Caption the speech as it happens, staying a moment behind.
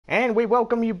And we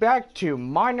welcome you back to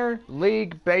Minor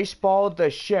League Baseball, the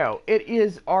show. It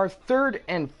is our third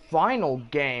and final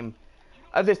game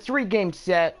of the three-game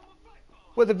set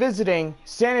with the visiting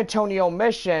San Antonio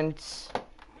Missions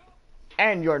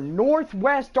and your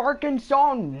Northwest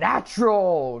Arkansas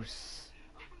Naturals.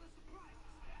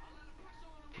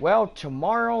 Well,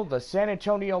 tomorrow the San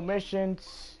Antonio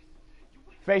Missions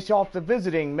face off the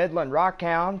visiting Midland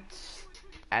Rockhounds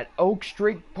at Oak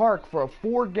Street Park for a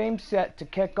 4-game set to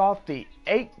kick off the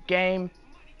 8-game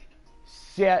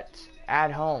set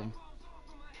at home.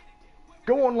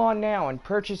 Go online now and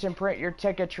purchase and print your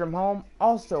tickets from home.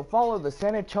 Also, follow the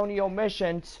San Antonio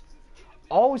Missions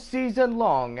all season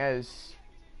long, as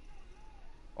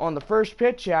on the First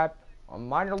Pitch app on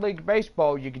Minor League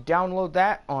Baseball, you can download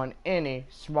that on any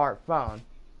smartphone.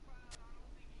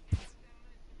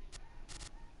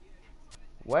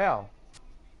 Well,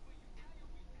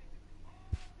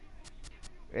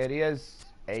 it is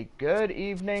a good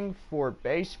evening for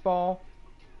baseball,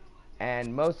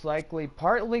 and most likely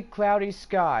partly cloudy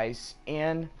skies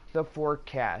in the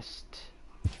forecast.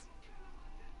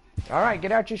 Alright,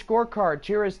 get out your scorecards.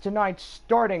 Here is tonight's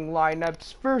starting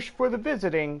lineups. First for the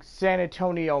visiting San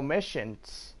Antonio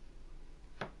Missions.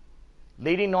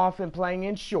 Leading off and playing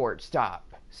in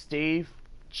shortstop, Steve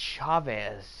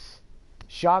Chavez.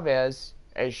 Chavez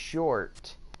as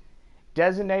short.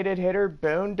 Designated hitter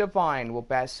Boone Devine will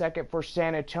bat second for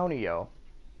San Antonio.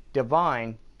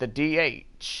 Devine, the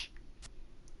DH.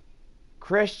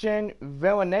 Christian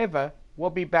Villanueva will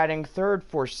be batting third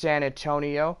for San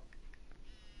Antonio.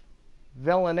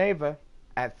 Villanueva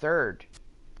at third.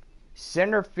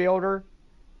 Center fielder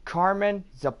Carmen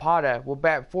Zapata will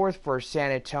bat fourth for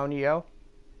San Antonio.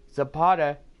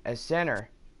 Zapata as center.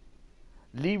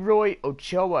 Leroy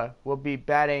Ochoa will be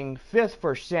batting fifth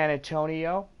for San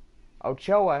Antonio.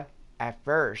 Ochoa at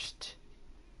first.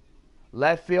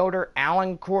 Left fielder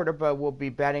Alan Cordoba will be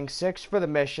batting sixth for the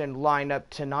Mission lineup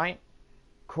tonight.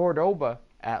 Cordoba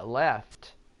at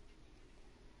left.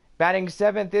 Batting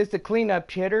seventh is the cleanup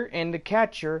hitter and the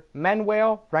catcher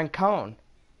Manuel Rancon.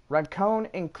 Rancon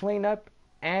in cleanup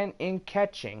and in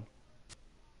catching.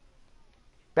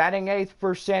 Batting eighth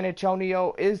for San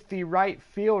Antonio is the right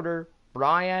fielder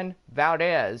Brian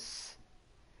Valdez.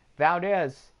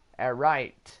 Valdez at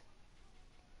right.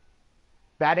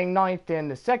 Batting ninth in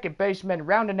the second baseman,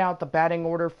 rounding out the batting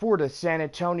order for the San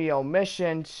Antonio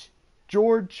Missions,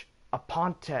 George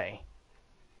Aponte.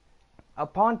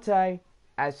 Aponte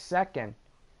as second.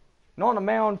 And on the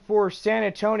mound for San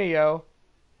Antonio,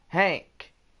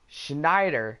 Hank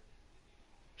Schneider.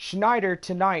 Schneider,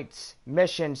 tonight's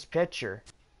Missions pitcher.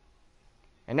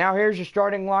 And now here's your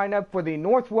starting lineup for the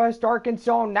Northwest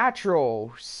Arkansas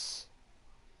Naturals.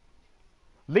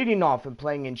 Leading off and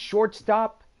playing in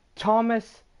shortstop,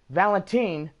 Thomas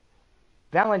Valentin.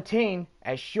 Valentin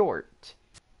as short.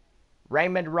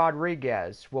 Raymond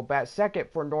Rodriguez will bat second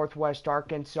for Northwest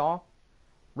Arkansas.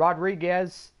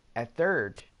 Rodriguez at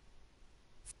third.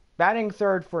 Batting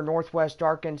third for Northwest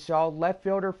Arkansas, left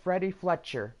fielder Freddie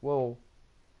Fletcher will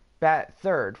bat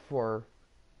third for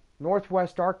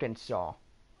Northwest Arkansas.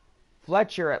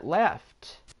 Fletcher at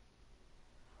left.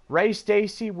 Ray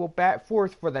Stacy will bat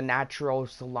fourth for the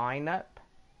Naturals lineup.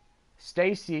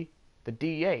 Stacy, the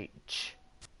DH.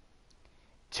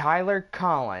 Tyler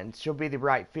Collins will be the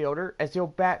right fielder as he'll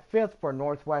bat fifth for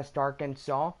Northwest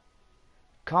Arkansas.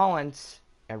 Collins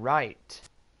at right.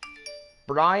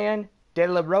 Brian De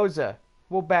La Rosa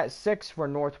will bat sixth for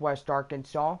Northwest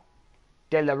Arkansas.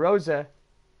 De La Rosa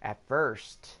at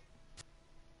first.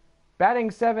 Batting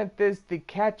seventh is the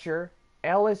catcher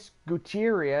Ellis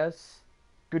Gutierrez.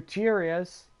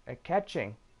 Gutierrez at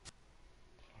catching.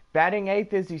 Batting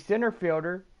eighth is the center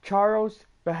fielder Charles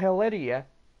Bahalidia.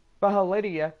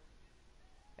 Bahalidia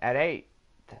at eighth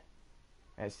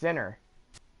at center.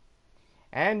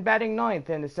 And batting ninth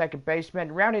in the second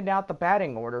baseman, rounding out the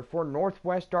batting order for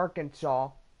Northwest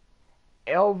Arkansas,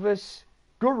 Elvis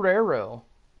Guerrero.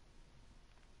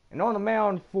 And on the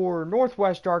mound for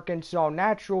Northwest Arkansas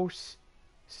Naturals,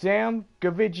 Sam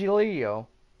Gavigilio.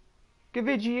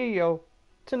 Gavigilio,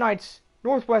 tonight's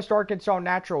Northwest Arkansas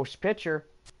Naturals pitcher.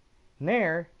 And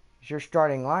there is your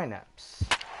starting lineups.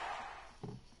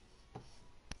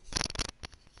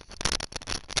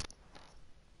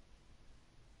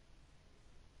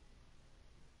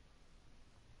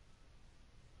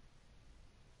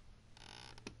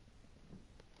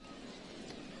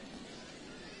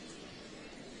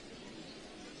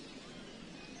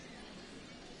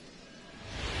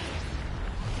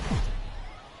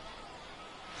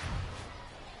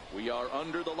 are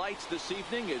under the lights this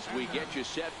evening as we get you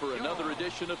set for another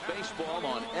edition of baseball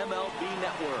on MLB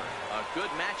Network. A good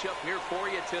matchup here for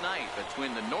you tonight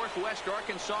between the Northwest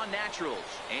Arkansas Naturals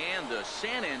and the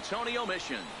San Antonio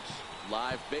Missions.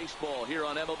 Live baseball here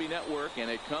on MLB Network, and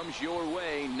it comes your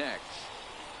way next.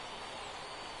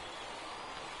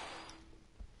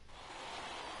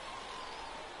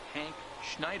 Hank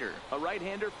Schneider, a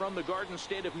right-hander from the Garden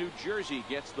State of New Jersey,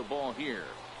 gets the ball here.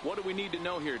 What do we need to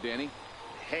know here, Danny?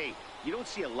 Hey, you don't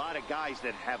see a lot of guys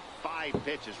that have 5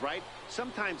 pitches, right?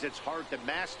 Sometimes it's hard to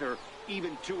master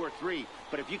even 2 or 3,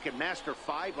 but if you can master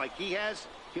 5 like he has,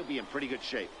 he'll be in pretty good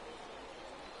shape.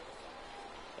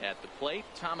 At the plate,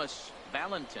 Thomas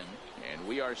Valentin, and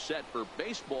we are set for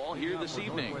baseball here this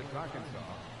evening.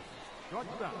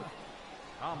 Shortstop,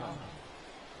 Thomas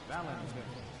Valentin.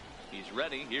 He's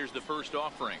ready. Here's the first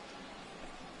offering.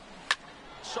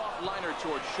 Soft liner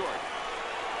towards short.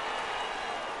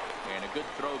 And a good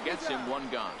throw gets him 1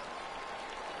 gone.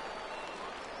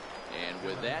 And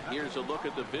with that, here's a look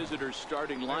at the visitors'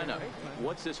 starting lineup.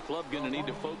 What's this club going to need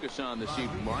to focus on this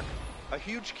evening, Mark? A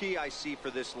huge key I see for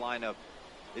this lineup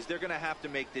is they're going to have to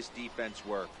make this defense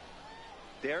work.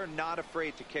 They're not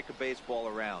afraid to kick a baseball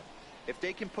around. If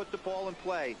they can put the ball in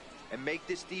play and make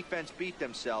this defense beat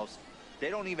themselves, they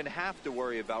don't even have to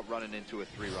worry about running into a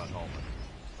 3-run homer.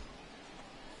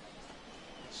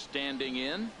 Standing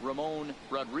in, Ramon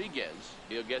Rodriguez.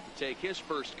 He'll get to take his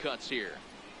first cuts here.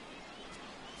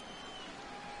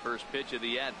 First pitch of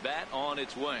the at-bat on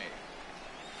its way.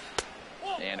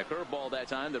 And a curveball that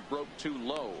time that broke too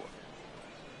low.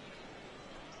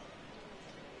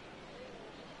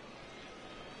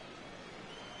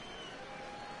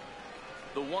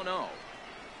 The 1-0.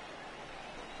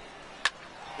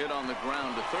 Hit on the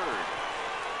ground to third.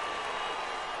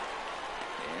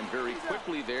 And very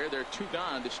quickly there, they're 2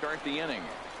 gone to start the inning.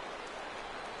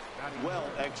 Well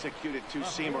executed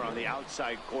two-seamer on the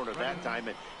outside corner that time,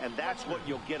 and that's what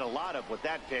you'll get a lot of with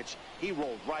that pitch. He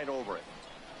rolled right over it.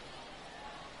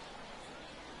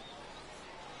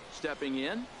 Stepping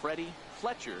in, Freddie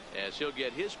Fletcher, as he'll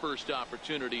get his first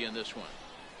opportunity in this one.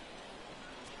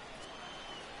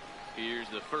 Here's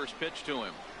the first pitch to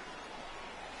him.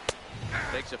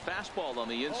 Takes a fastball on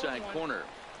the inside corner.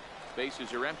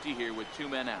 Bases are empty here with 2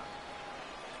 men out.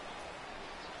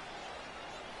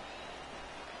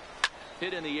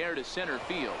 Hit in the air to center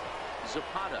field.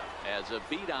 Zapata has a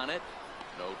beat on it.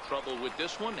 No trouble with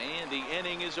this one, and the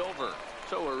inning is over.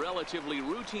 So a relatively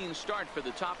routine start for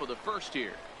the top of the first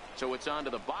here. So it's on to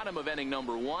the bottom of inning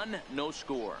number 1, no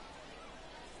score.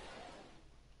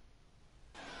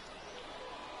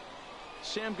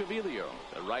 Sam Gaviglio,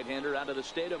 the right-hander out of the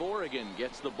state of Oregon,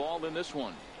 gets the ball in this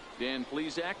one. Dan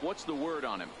Plesac, what's the word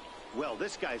on him? Well,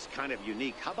 this guy's kind of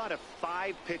unique. How about a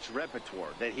 5-pitch repertoire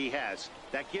that he has?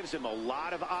 That gives him a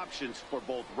lot of options for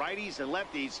both righties and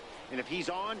lefties. And if he's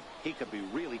on, he could be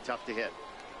really tough to hit.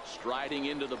 Striding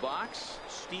into the box,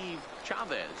 Steve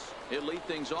Chavez. He'll lead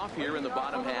things off here in the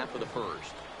bottom half of the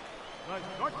first.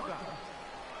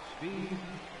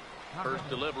 First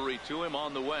delivery to him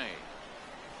on the way.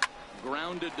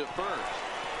 Grounded to first.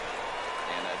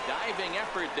 And a diving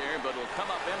effort there, but it'll come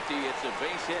up empty. It's a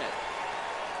base hit.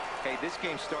 Hey, this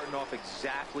game's starting off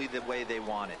exactly the way they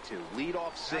want it to. Lead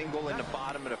off single in the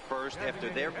bottom of the first after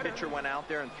their pitcher went out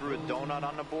there and threw a donut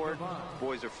on the board.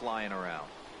 Boys are flying around.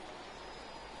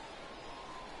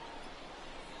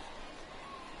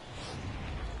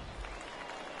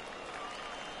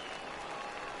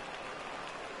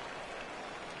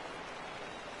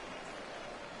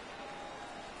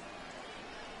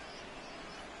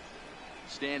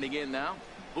 Standing in now,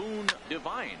 Boone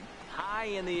Devine, high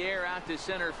in the air out to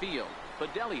center field.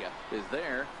 Fidelia is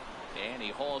there, and he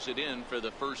hauls it in for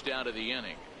the first out of the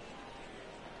inning.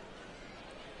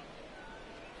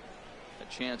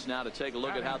 A chance now to take a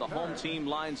look at how the home team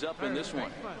lines up in this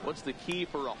one. What's the key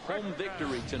for a home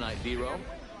victory tonight, D-Row?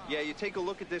 Yeah, you take a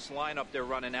look at this lineup they're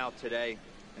running out today,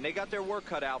 and they got their work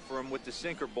cut out for them with the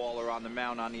sinker baller on the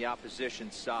mound on the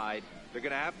opposition side. They're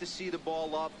going to have to see the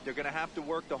ball up. They're going to have to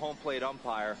work the home plate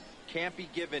umpire. Can't be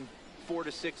given 4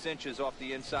 to 6 inches off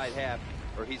the inside half,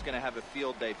 or he's going to have a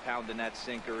field day pounding that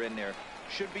sinker in there.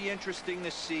 Should be interesting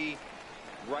to see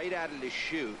right out of the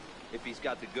chute if he's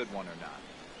got the good one or not.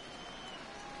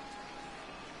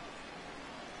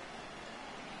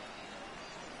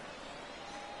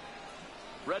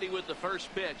 Ready with the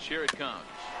first pitch. Here it comes.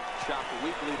 Chopped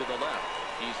weakly to the left.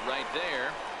 He's right there.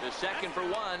 The second for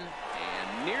 1,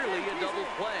 and nearly a double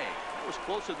play. That was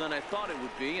closer than I thought it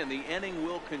would be, and the inning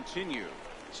will continue.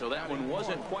 So that one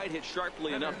wasn't quite hit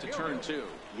sharply enough to turn two.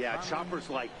 Yeah, choppers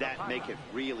like that make it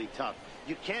really tough.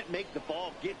 You can't make the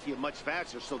ball get to you much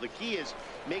faster, so the key is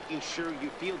making sure you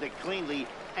field it cleanly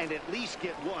and at least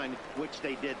get one, which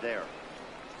they did there.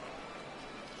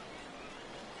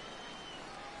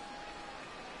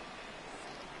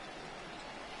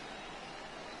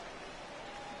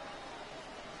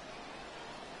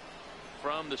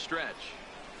 From the stretch.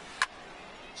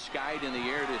 Skied in the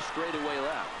air to straightaway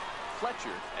left.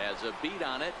 Fletcher has a beat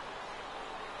on it.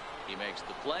 He makes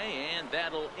the play, and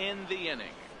that'll end the inning.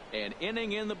 An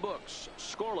inning in the books.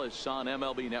 Scoreless on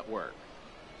MLB Network.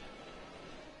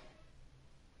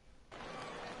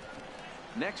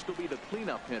 Next will be the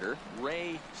cleanup hitter,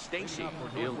 Ray Stacy.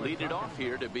 He'll lead it off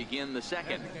here to begin the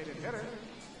second. Designated hitter,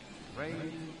 Ray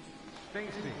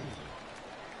Stacy.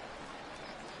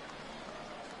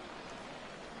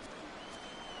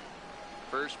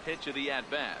 First pitch of the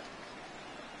at-bat.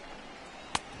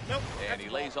 Nope. And he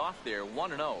lays off there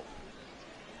 1-0.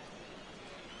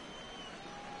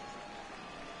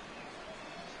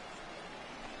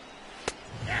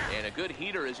 And a good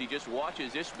heater as he just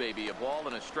watches this baby, a ball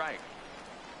and a strike.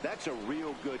 That's a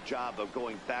real good job of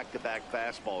going back-to-back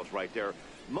fastballs right there.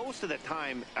 Most of the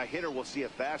time, a hitter will see a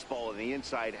fastball in the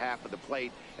inside half of the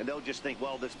plate, and they'll just think,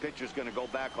 well, this pitcher's going to go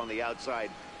back on the outside.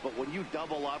 But when you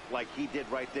double up like he did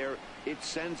right there, it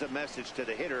sends a message to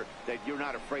the hitter that you're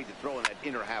not afraid to throw in that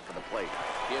inner half of the plate.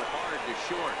 Hit hard to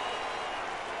short.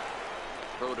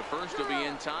 Throw to first will be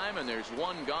in time, and there's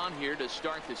one gone here to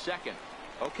start the second.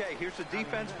 Okay, here's the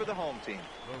defense for the home team.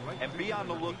 And be on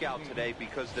the lookout today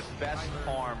because the best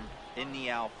arm in the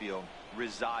outfield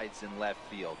resides in left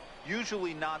field.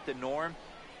 Usually not the norm,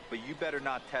 but you better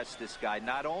not test this guy.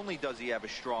 Not only does he have a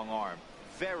strong arm,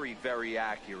 very, very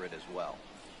accurate as well.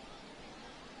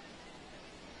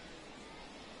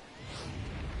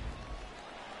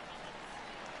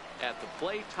 At the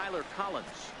plate, Tyler Collins.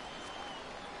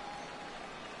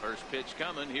 First pitch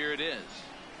coming, here it is.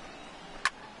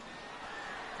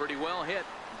 Pretty well hit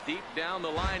deep down the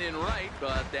line in right,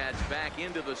 but that's back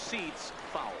into the seats,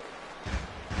 foul.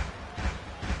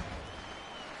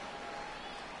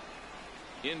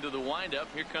 Into the windup,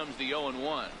 here comes the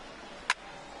 0-1.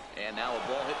 And now a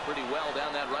ball hit pretty well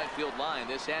down that right field line.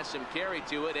 This has some carry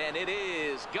to it, and it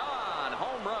is gone.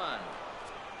 Home run.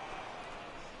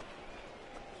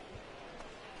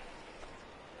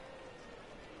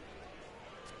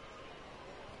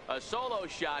 A solo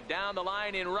shot down the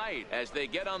line in right. As they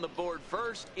get on the board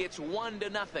first, it's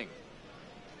 1-0.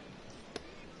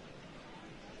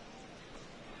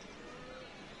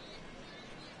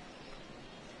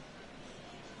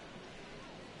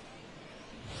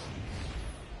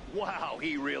 Wow,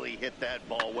 he really hit that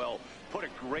ball well. Put a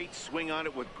great swing on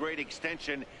it with great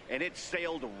extension, and it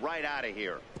sailed right out of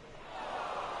here.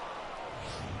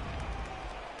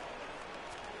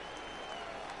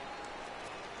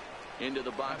 Into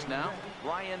the box now,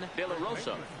 Ryan De La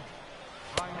Rosa.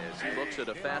 As he looks at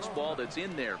a fastball that's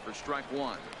in there for strike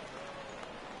one.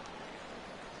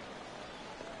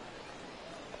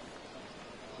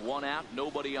 One out,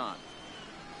 nobody on.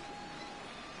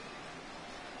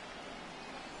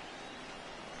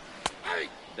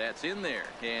 That's in there,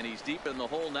 and he's deep in the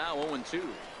hole now, 0-2.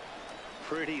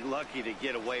 Pretty lucky to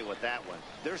get away with that one.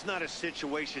 There's not a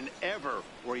situation ever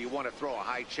where you want to throw a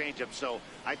high changeup, so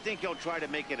I think he'll try to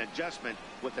make an adjustment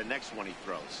with the next one he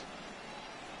throws.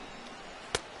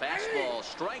 Fastball,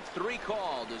 strike three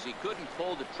called as he couldn't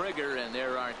pull the trigger, and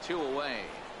there are two away.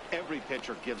 Every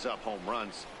pitcher gives up home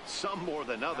runs, some more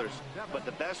than others, but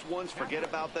the best ones, forget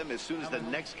about them as soon as the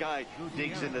next guy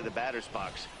digs into the batter's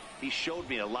box. He showed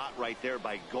me a lot right there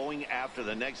by going after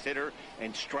the next hitter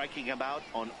and striking him out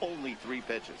on only 3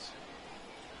 pitches.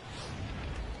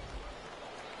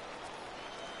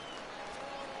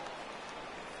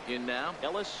 In now,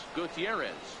 Ellis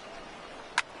Gutierrez.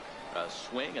 A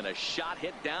swing and a shot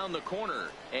hit down the corner,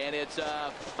 and it's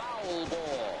a foul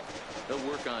ball. They'll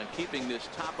work on keeping this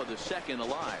top of the second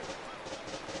alive.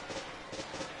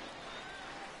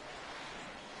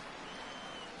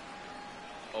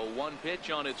 A 1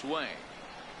 pitch on its way.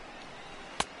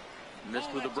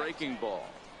 Missed with a breaking ball.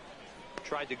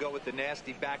 Tried to go with the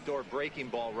nasty backdoor breaking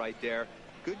ball right there.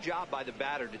 Good job by the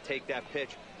batter to take that pitch,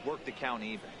 work the count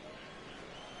even.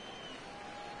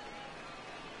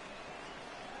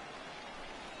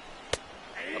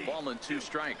 A ball and 2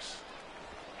 strikes.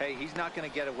 Hey, he's not going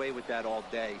to get away with that all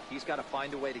day. He's got to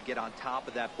find a way to get on top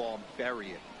of that ball and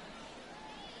bury it.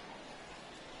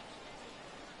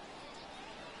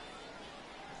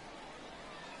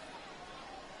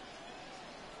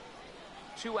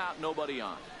 Two out, nobody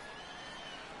on.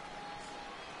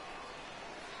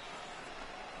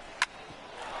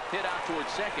 Hit out towards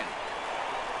second.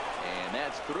 And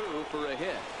that's through for a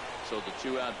hit. So the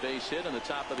 2-out base hit and the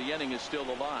top of the inning is still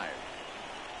alive.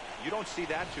 You don't see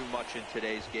that too much in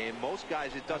today's game. Most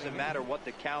guys, it doesn't matter what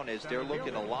the count is. They're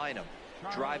looking to line them,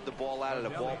 drive the ball out of the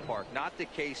ballpark. Not the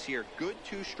case here. Good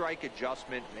 2-strike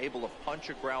adjustment, able to punch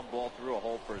a ground ball through a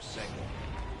hole for a single.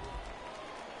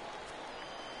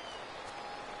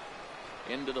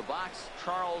 Into the box,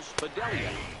 Charles Bedelia,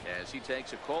 as he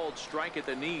takes a cold strike at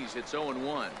the knees. It's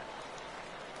 0-1.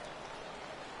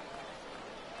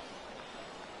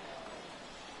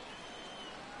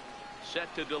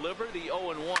 Set to deliver the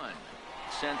 0-1.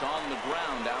 Sent on the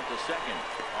ground out to second.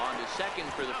 On to second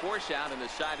for the force out, and the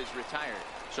side is retired.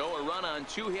 So a run on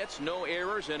 2 hits, no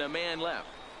errors, and a man left.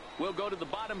 We'll go to the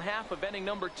bottom half of inning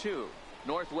number 2.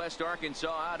 Northwest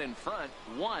Arkansas out in front,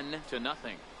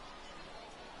 1-0.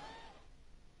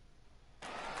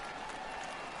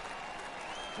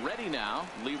 Ready now,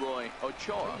 Leroy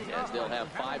Ochoa, as they'll have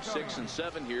 5, 6, and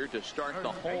 7 here to start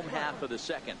the home half of the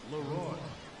second. Leroy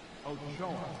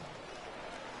Ochoa.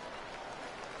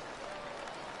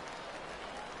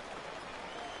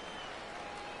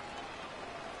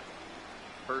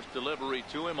 First delivery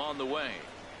to him on the way.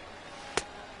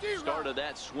 Started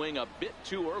that swing a bit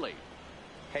too early.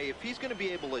 Hey, if he's going to be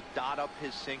able to dot up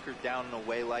his sinker down and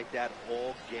away like that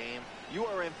all game, you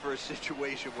are in for a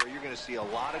situation where you're going to see a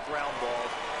lot of ground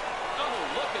balls. Oh,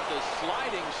 look at the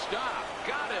sliding stop.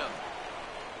 Got him.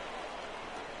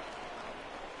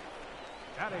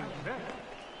 Batting fifth,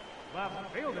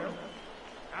 left fielder,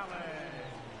 Alan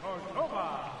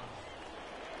Cordova.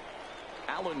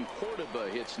 Alan Cordova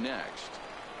hits next.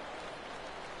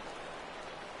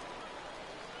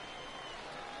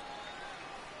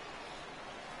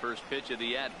 First pitch of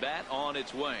the at-bat on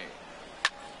its way.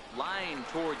 Line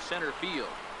towards center field.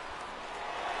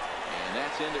 And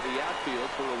that's into the outfield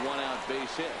for a 1-out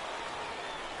base hit.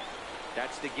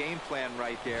 That's the game plan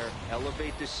right there.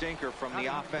 Elevate the sinker from the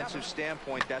offensive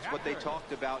standpoint. That's what they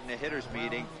talked about in the hitters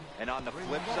meeting. And on the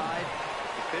flip side,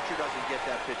 if the pitcher doesn't get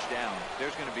that pitch down,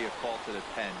 there's going to be a call to the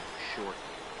pen short.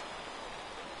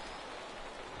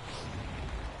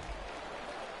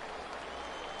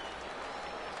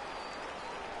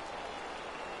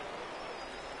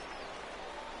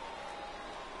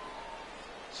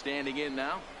 Standing in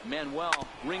now, Manuel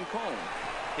Rincon.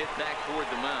 Hit back toward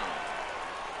the mound.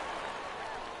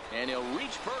 And he'll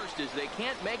reach first as they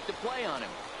can't make the play on him.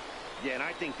 Yeah, and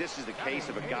I think this is the case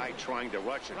of a guy trying to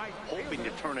rush it, hoping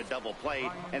to turn a double play.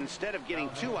 And instead of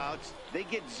getting 2 outs, they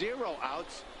get 0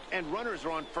 outs, and runners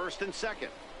are on first and second.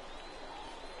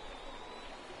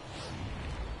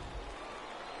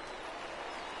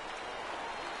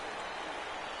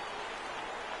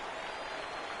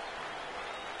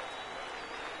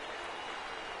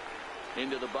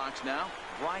 Into the box now,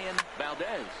 Brian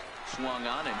Valdez. Swung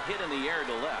on and hit in the air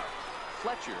to left.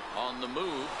 Fletcher on the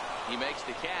move. He makes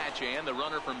the catch, and the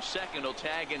runner from second will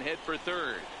tag and head for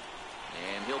third.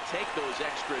 And he'll take those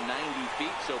extra 90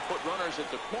 feet, so put runners at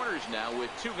the corners now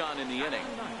with 2 gone in the inning.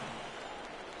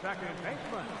 Second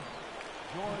baseman,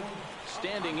 George.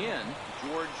 Standing in,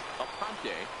 George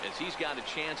Aponte, as he's got a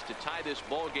chance to tie this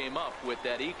ball game up with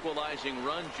that equalizing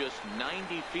run just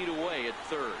 90 feet away at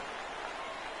third.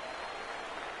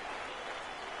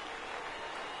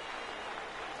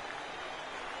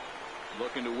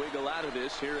 Looking to wiggle out of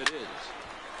this. Here it is.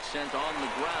 Sent on the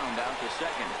ground out to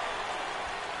second.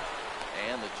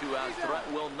 And the 2-out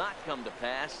threat will not come to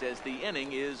pass as the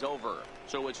inning is over.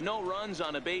 So it's no runs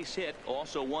on a base hit.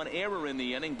 Also 1 error in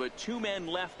the inning, but 2 men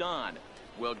left on.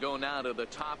 We'll go now to the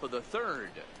top of the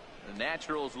third. The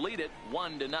Naturals lead it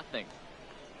 1-0.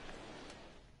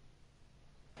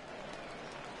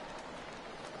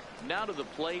 Now to the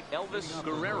plate, Elvis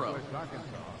Guerrero.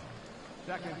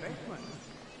 Second baseman,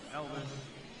 Elvis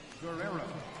Guerrero.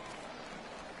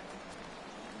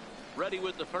 Ready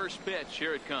with the first pitch.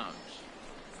 Here it comes.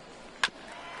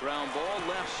 Ground ball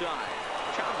left side.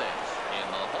 Chavez in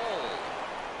the hole.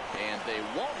 And they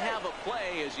won't have a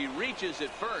play as he reaches it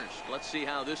first. Let's see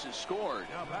how this is scored.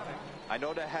 I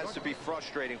know that has to be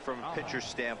frustrating from a pitcher's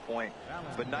standpoint,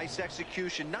 but nice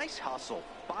execution, nice hustle.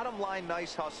 Bottom line,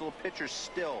 nice hustle. Pitcher's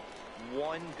still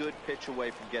 1 good pitch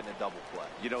away from getting a double play.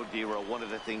 You know, D-Roll, one of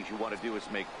the things you want to do is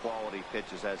make quality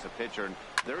pitches as a pitcher, and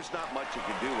there's not much you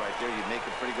can do right there. You make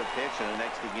a pretty good pitch, and the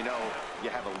next thing you know, you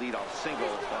have a leadoff single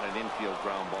on an infield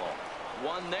ground ball.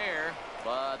 1 there,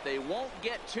 but they won't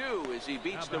get 2 as he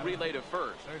beats the relay to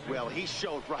first. Well, he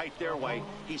showed right there why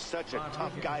he's such a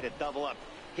tough guy to double up.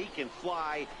 He can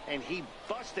fly, and he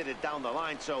busted it down the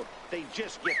line, so they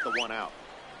just get the 1 out.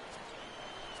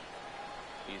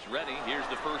 He's ready. Here's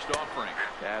the first offering.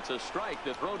 That's a strike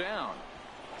to throw down.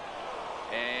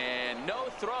 And no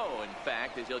throw, in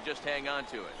fact, as he'll just hang on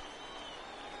to it.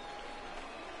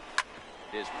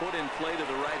 Is put in play to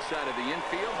the right side of the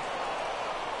infield.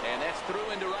 And that's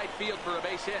through into right field for a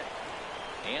base hit.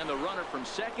 And the runner from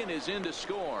second is in to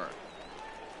score.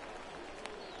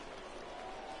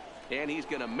 And he's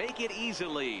going to make it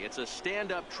easily. It's a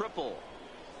stand-up triple.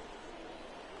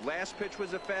 Last pitch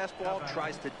was a fastball.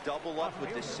 Tries to double up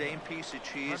with the same piece of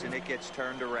cheese, and it gets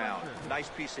turned around. Nice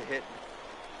piece of hit.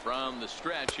 From the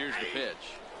stretch, here's the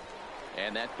pitch.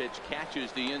 And that pitch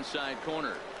catches the inside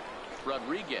corner.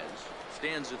 Rodriguez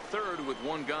stands at third with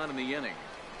one gone in the inning.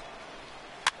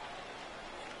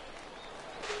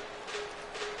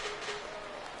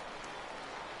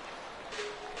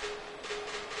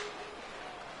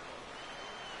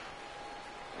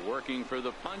 Working for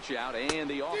the punch out and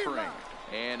the offering.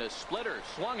 And a splitter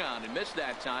swung on and missed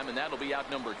that time, and that'll be out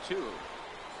number 2.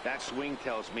 That swing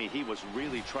tells me he was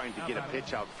really trying to get a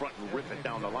pitch out front and rip it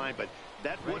down the line, but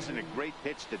that wasn't a great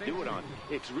pitch to do it on.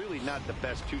 It's really not the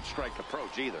best two-strike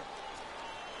approach either.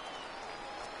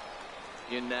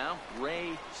 In now,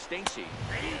 Ray Stacy.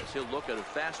 As he'll look at a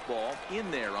fastball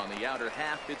in there on the outer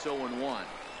half. It's 0-1.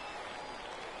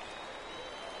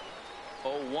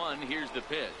 0-1. Here's the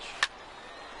pitch.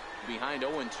 Behind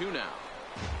 0-2 now.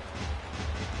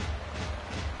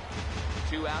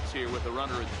 2 outs here with the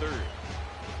runner at third.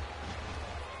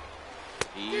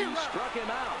 He struck him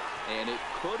out, and it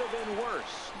could have been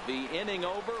worse. The inning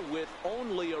over with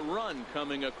only a run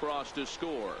coming across to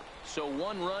score. So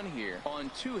 1 run here on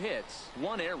 2 hits,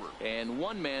 1 error, and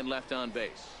 1 man left on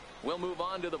base. We'll move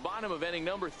on to the bottom of inning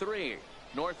number 3.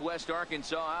 Northwest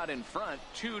Arkansas out in front,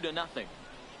 2-0.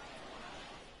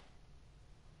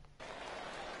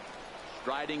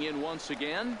 Striding in once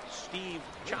again, Steve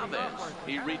Chavez.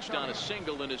 He reached on a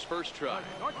single in his first try.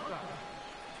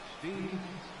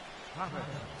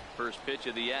 First pitch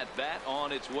of the at-bat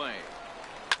on its way.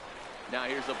 Now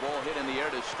here's the ball hit in the air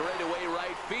to straightaway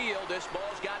right field. This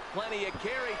ball's got plenty of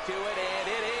carry to it, and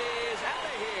it is out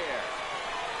of here.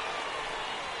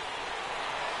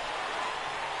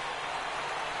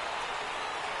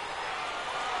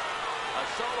 A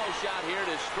solo shot here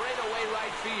to straightaway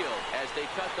right field. As they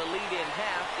cut the lead in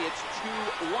half, it's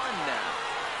 2-1 now.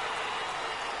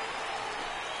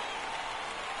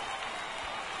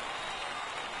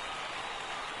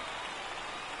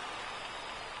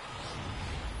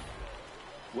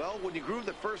 Well, when you groove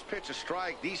the first pitch a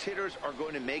strike, these hitters are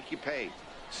going to make you pay.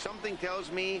 Something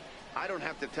tells me I don't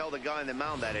have to tell the guy on the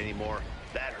mound that anymore.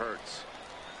 That hurts.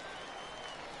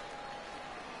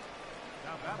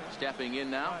 Stepping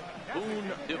in now,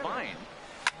 Boone Devine.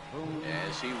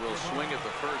 As he will swing at the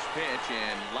first pitch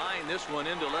and line this one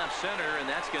into left center, and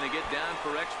that's going to get down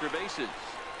for extra bases.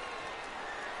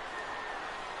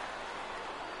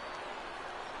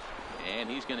 And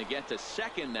he's going to get to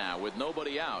second now with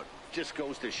nobody out. Just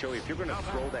goes to show you, if you're going to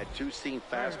throw that 2-seam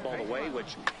fastball away,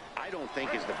 which I don't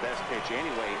think is the best pitch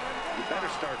anyway, you better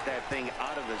start that thing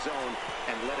out of the zone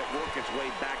and let it work its way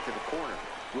back to the corner.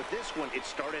 With this one, it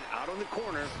started out on the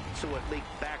corner, so it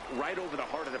leaked back right over the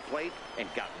heart of the plate and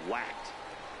got whacked.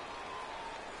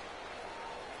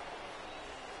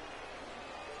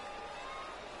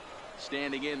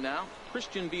 Standing in now,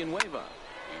 Christian Villanueva.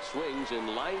 He swings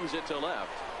and lines it to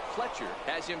left. Fletcher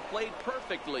has him played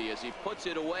perfectly as he puts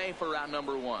it away for out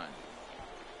number 1.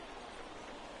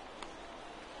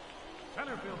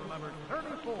 Center fielder number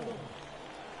 34,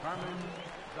 Carmen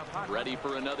Zapata. Ready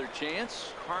for another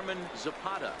chance, Carmen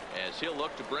Zapata, as he'll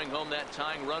look to bring home that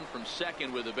tying run from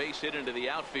second with a base hit into the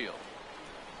outfield.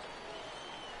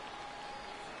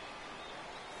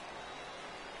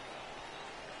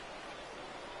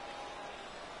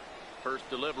 First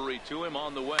delivery to him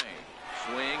on the way.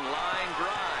 Swing, line,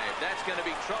 drive. That's going to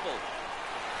be trouble.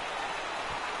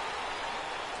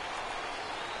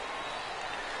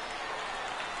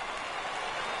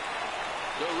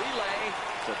 The relay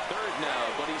to third now,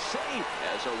 but he's safe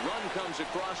as a run comes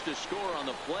across to score on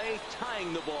the play,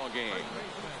 tying the ball game.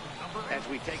 As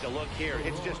we take a look here,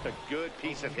 it's just a good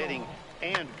piece of hitting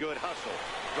and good hustle.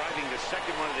 Driving the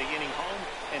second run of the inning home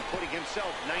and putting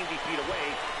himself 90 feet away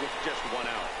with just 1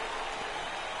 out.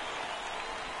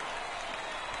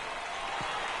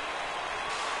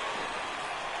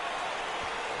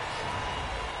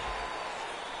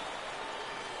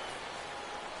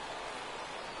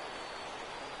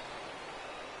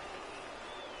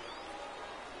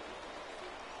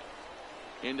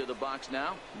 Into the box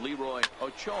now, Leroy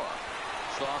Ochoa.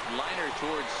 Soft liner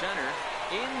towards center.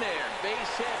 In there,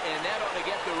 base hit, and that ought to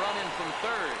get the run in from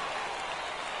third.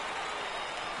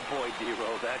 Boy,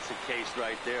 D-Roll, that's the case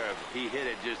right there. He hit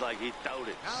it just like he throwed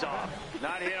it. Soft.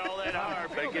 Not hit all that hard,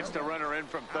 but it gets the runner in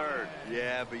from third.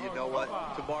 Yeah, but you know what?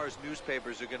 Tomorrow's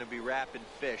newspapers are going to be wrapping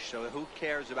fish, so who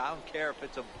cares about? I don't care if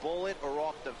it's a bullet or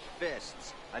off the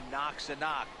fists. A knock's a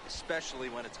knock, especially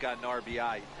when it's got an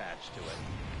RBI attached to it.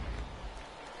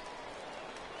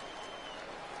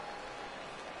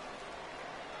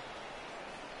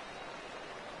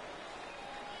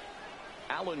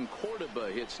 Alan Cordoba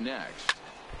hits next.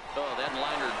 Oh, that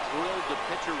liner drilled the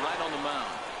pitcher right on the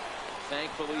mound.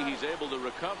 Thankfully, he's able to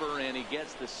recover, and he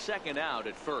gets the second out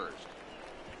at first.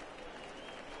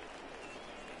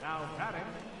 Now batting,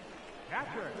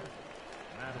 catcher,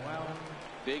 Manuel.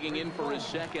 Digging in for his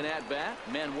second at-bat,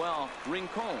 Manuel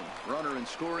Rincon, runner in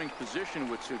scoring position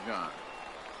with two gone.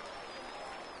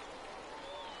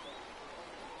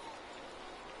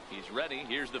 He's ready.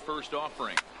 Here's the first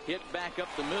offering. Hit back up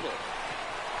the middle.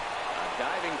 A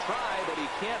diving try, but he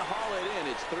can't haul it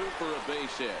in. It's through for a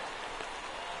base hit.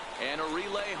 And a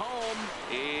relay home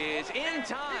is in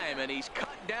time, and he's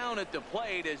cut down at the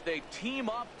plate as they team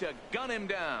up to gun him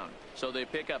down. So they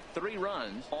pick up 3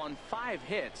 runs on 5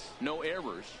 hits, no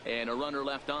errors, and a runner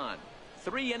left on.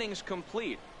 3 innings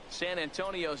complete. San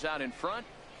Antonio's out in front,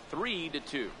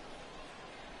 3-2.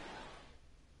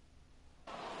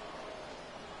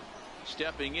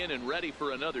 Stepping in and ready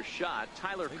for another shot,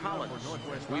 Tyler Collins.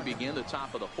 We begin the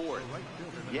top of the 4th.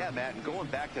 Yeah, Matt, and going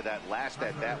back to that last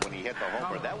at-bat when he hit the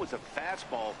homer, that was a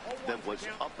fastball that was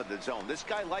up in the zone. This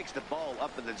guy likes the ball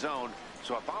up in the zone,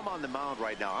 so if I'm on the mound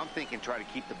right now, I'm thinking try to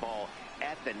keep the ball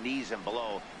at the knees and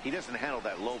below. He doesn't handle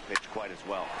that low pitch quite as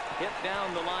well. Hit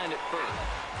down the line at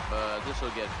first. This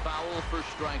will get foul for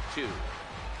strike 2.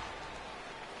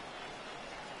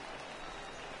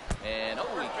 And,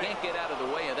 he can't get out of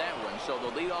the way of that one, so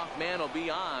the leadoff man will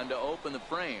be on to open the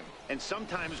frame. And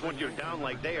sometimes when you're down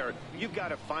like they are, you've got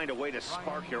to find a way to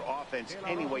spark your offense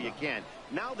any way you can.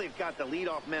 Now they've got the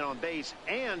leadoff man on base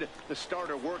and the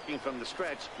starter working from the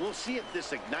stretch. We'll see if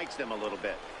this ignites them a little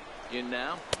bit. In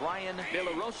now, Brian De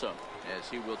La Rosa, as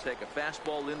he will take a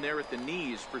fastball in there at the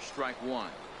knees for strike 1.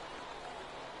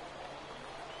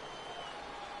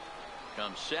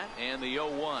 Comes set, and the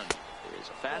 0-1 is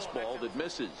a fastball that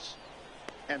misses.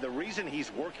 And the reason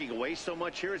he's working away so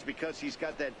much here is because he's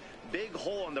got that big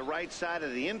hole on the right side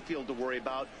of the infield to worry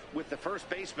about. With the first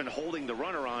baseman holding the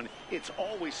runner on, it's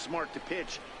always smart to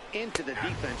pitch into the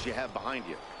defense you have behind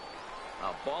you.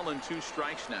 A ball and 2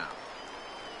 strikes now.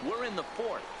 We're in the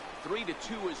 4th.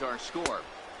 3-2 is our score.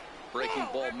 Breaking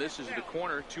ball misses the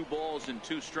corner. 2 balls and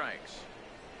 2 strikes.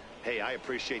 Hey, I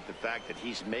appreciate the fact that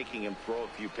he's making him throw a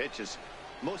few pitches.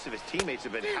 Most of his teammates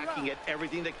have been hacking at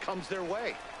everything that comes their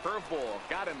way. Curveball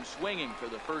got him swinging for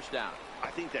the first out.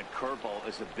 I think that curveball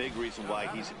is a big reason why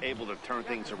he's able to turn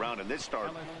things around in this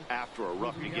start after a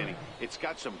rough beginning. It's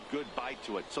got some good bite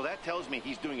to it. So that tells me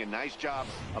he's doing a nice job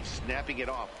of snapping it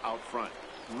off out front.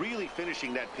 Really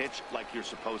finishing that pitch like you're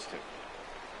supposed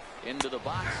to. Into the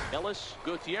box, Ellis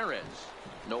Gutierrez.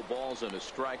 No balls and a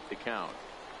strike to count.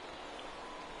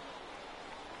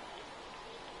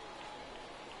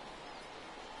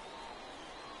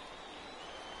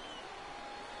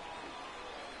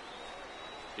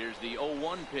 Here's the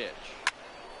 0-1 pitch.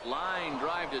 Line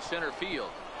drive to center field.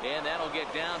 And that'll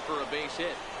get down for a base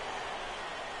hit.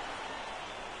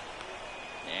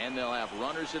 And they'll have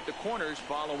runners at the corners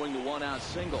following the 1-out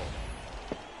single.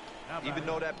 Even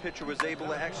though that pitcher was able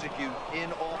to execute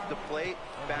in off the plate,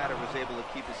 batter was able to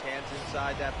keep his hands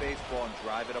inside that baseball and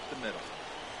drive it up the middle.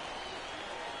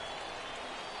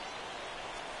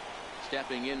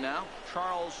 Stepping in now,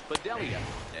 Charles Fidelia,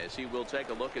 as he will take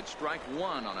a look at strike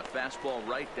 1 on a fastball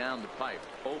right down the pipe.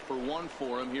 0 for 1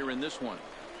 for him here in this one.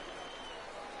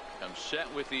 Comes set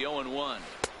with the 0-1.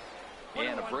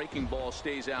 And a breaking ball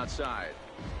stays outside.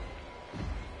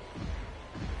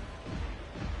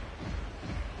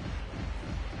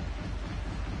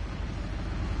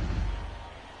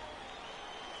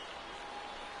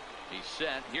 He's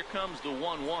set. Here comes the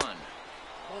 1-1.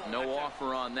 No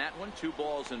offer on that one. 2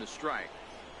 balls and a strike.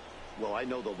 Well, I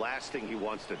know the last thing he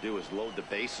wants to do is load the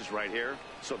bases right here.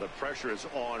 So the pressure is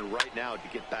on right now to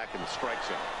get back in the strike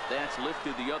zone. That's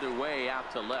lifted the other way out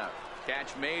to left.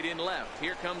 Catch made in left.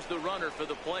 Here comes the runner for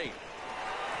the plate.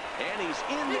 And he's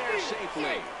in there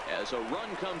safely as a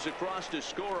run comes across to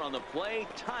score on the play,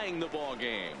 tying the ball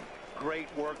game. Great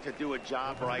work to do a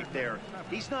job right there.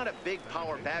 He's not a big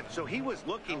power bat, so he was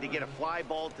looking to get a fly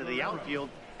ball to the outfield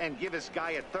and give his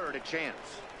guy at third a chance.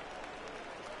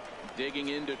 Digging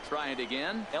in to try it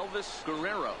again, Elvis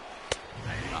Guerrero.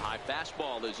 A high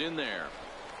fastball is in there.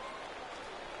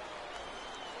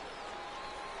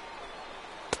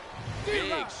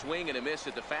 Big big swing and a miss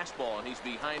at the fastball, and he's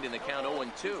behind in the count 0-2.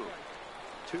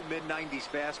 Two mid-90s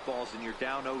fastballs and you're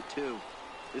down 0-2.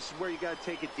 This is where you got to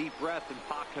take a deep breath and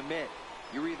pot commit.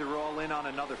 You're either all in on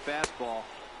another fastball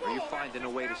or you're finding a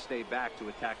way to stay back to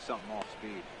attack something off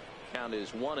speed. Count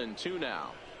is 1-2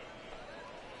 now.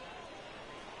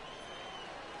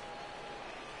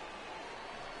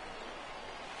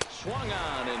 Swung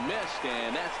on and missed,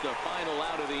 and that's the final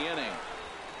out of the inning.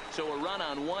 So a run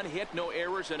on one hit, no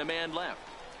errors, and a man left.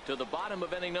 To the bottom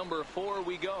of inning number 4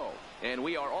 we go, and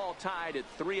we are all tied at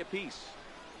 3 apiece.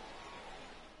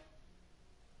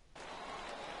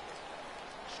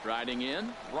 Striding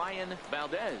in, Ryan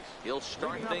Valdez. He'll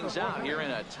start things out here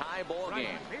in a tie ball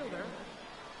game.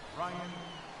 Ryan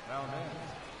Valdez.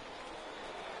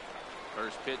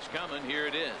 First pitch coming. Here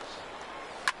it is.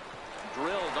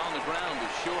 Drilled on the ground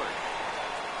to short.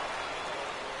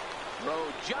 Throw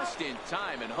just in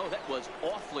time, and oh, that was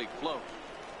awfully close.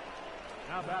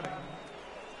 Now batting,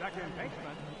 second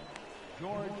baseman,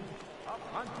 George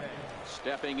Aponte.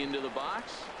 Stepping into the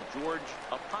box, George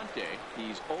Aponte.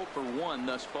 He's 0 for 1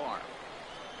 thus far.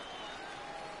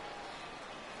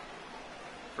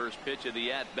 First pitch of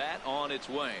the at-bat on its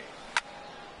way.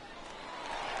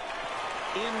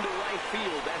 Into right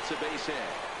field, that's a base hit.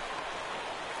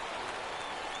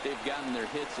 They've gotten their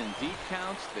hits in deep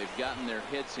counts. They've gotten their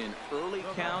hits in early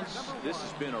counts. This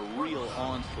has been a real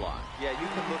onslaught. Yeah, you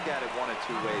can look at it one of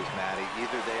two ways, Matty.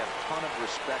 Either they have a ton of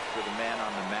respect for the man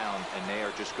on the mound and they are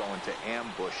just going to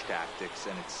ambush tactics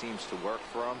and it seems to work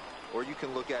for them, or you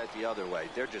can look at it the other way.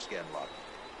 They're just getting lucky.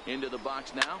 Into the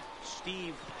box now,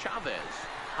 Steve Chavez.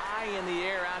 High in the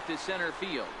air out to center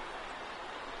field.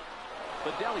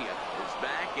 Bedelia is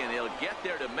back, and he'll get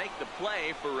there to make the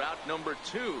play for route number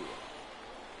 2.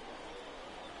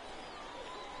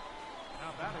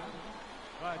 Now batting,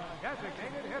 the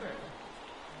designated hitter,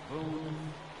 Boone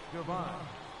Devine.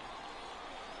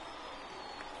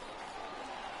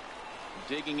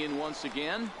 Digging in once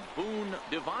again, Boone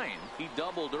Devine. He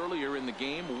doubled earlier in the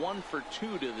game, 1 for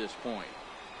 2 to this point.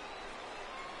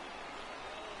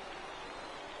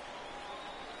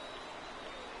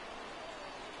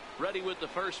 Ready with the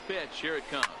first pitch. Here it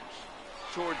comes.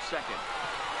 Towards second.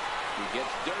 He gets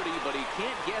dirty, but he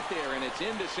can't get there, and it's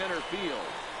into center field.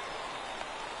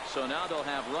 So now they'll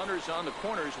have runners on the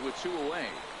corners with 2 away.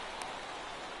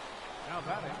 Now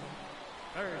batting,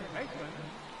 third baseman,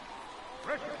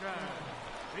 Christian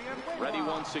Villanueva. Ready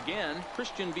once again,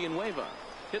 Christian Villanueva.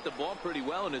 Hit the ball pretty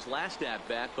well in his last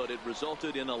at-bat, but it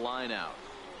resulted in a line out.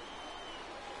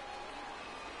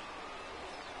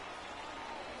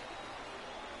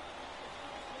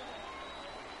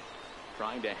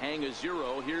 Trying to hang a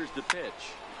 0. Here's the pitch.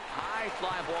 High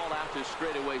fly ball out to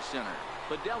straightaway center.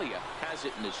 Bedelia has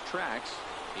it in his tracks.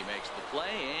 He makes the play,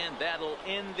 and that'll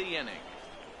end the inning.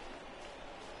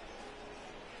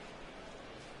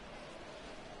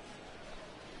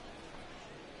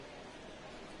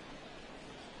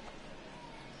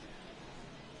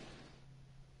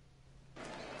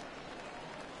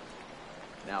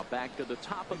 Now back to the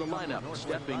top of the lineup.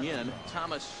 Stepping in,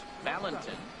 Thomas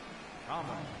Valentin.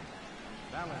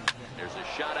 There's a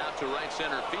shot out to right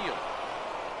center field.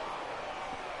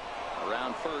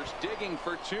 Around first, digging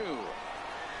for 2.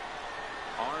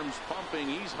 Arms pumping.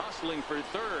 He's hustling for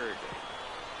third.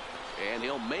 And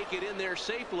he'll make it in there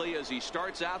safely as he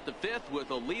starts out the 5th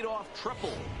with a leadoff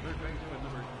triple.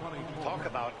 Talk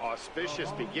about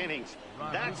auspicious beginnings.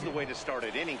 That's the way to start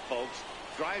an inning, folks.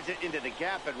 Drives it into the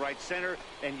gap at right center,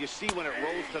 and you see when it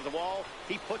rolls to the wall,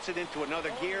 he puts it into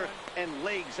another gear and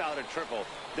legs out a triple.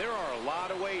 There are a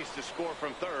lot of ways to score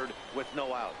from third with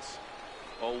no outs.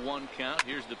 0-1 count.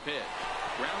 Here's the pitch.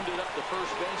 Grounded up the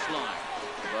first baseline.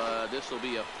 But this will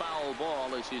be a foul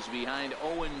ball as he's behind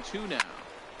 0-2 now.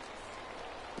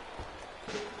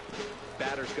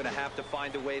 Batter's going to have to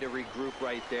find a way to regroup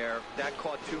right there. That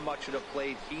caught too much of the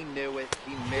plate. He knew it.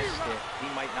 He missed it.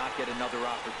 He might not get another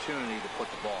opportunity to put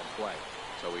the ball in play.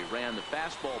 So he ran the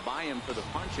fastball by him for the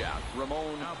punch-out.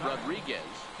 Ramon Rodriguez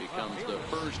becomes the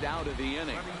first out of the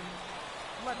inning.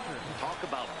 Talk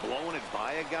about blowing it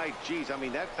by a guy. Geez, I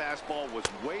mean, that fastball was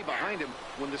way behind him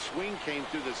when the swing came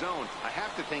through the zone. I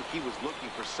have to think he was looking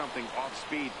for something off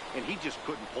speed, and he just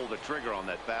couldn't pull the trigger on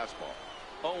that fastball.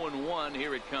 0-1,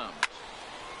 here it comes.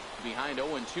 Behind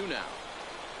 0-2 now.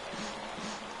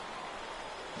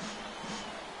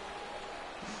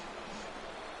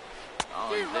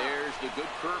 Oh, and there's the good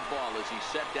curveball as he's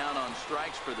set down on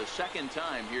strikes for the second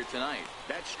time here tonight.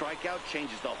 That strikeout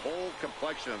changes the whole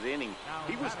complexion of the inning.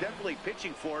 He was definitely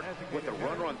pitching for it with a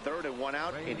runner on third and 1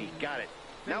 out, and he got it.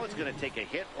 Now it's going to take a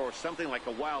hit or something like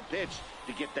a wild pitch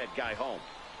to get that guy home.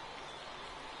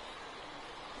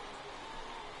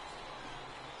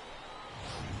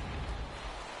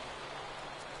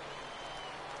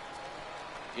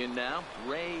 In now,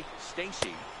 Ray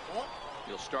Stacy.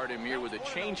 He'll start him here with a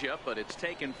changeup, but it's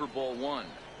taken for ball one.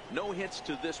 No hits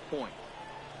to this point.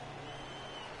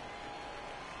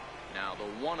 Now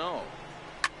the 1-0.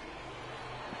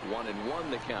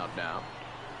 1-1 the count now.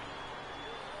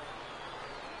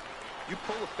 You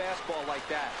pull a fastball like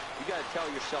that, you got to tell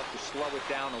yourself to slow it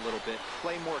down a little bit,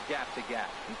 play more gap to gap,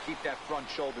 and keep that front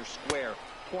shoulder square,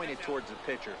 pointed towards the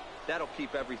pitcher. That'll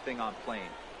keep everything on plane.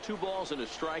 2 balls and a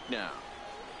strike now.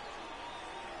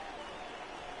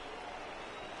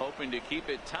 Hoping to keep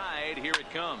it tied. Here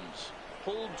it comes.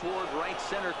 Pulled toward right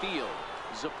center field.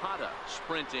 Zapata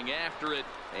sprinting after it,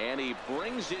 and he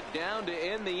brings it down to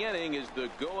end the inning as the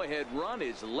go-ahead run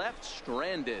is left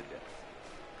stranded.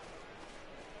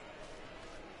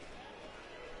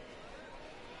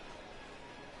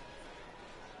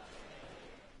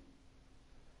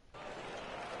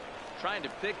 Trying to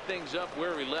pick things up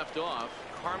where we left off,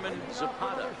 Carmen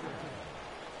Zapata.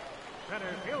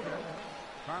 Center fielder,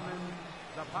 Carmen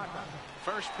Zapata.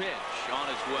 First pitch on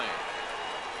its way.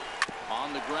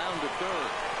 On the ground to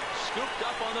third. Scooped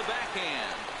up on the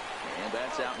backhand. And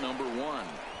that's out number 1.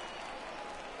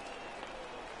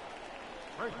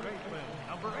 First baseman,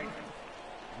 number 8,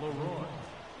 Leroy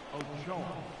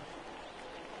Ochoa.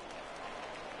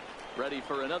 Ready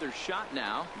for another shot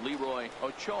now, Leroy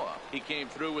Ochoa. He came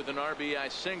through with an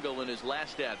RBI single in his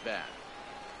last at-bat.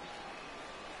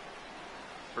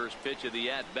 First pitch of the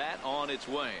at-bat on its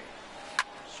way.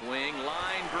 Swing,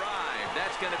 line drive.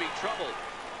 That's going to be trouble.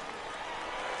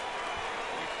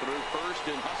 Through first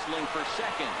and hustling for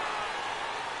second.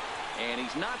 And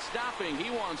he's not stopping.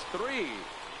 He wants 3.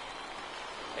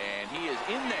 And he is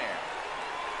in there.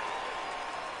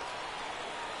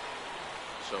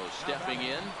 So stepping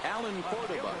in, Alan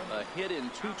Cordoba, a hit in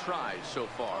 2 tries so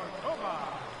far.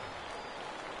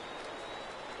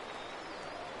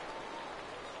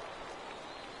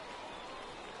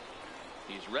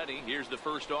 He's ready. Here's the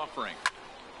first offering.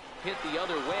 Hit the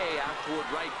other way out toward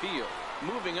right field.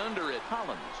 Moving under it,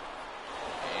 Collins.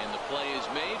 And the play is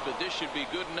made, but this should be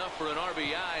good enough for an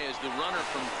RBI as the runner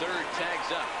from third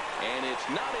tags up. And it's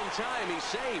not in time. He's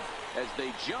safe as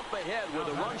they jump ahead with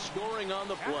a run scoring on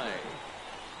the play.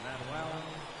 Manuel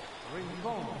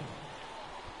Rincon.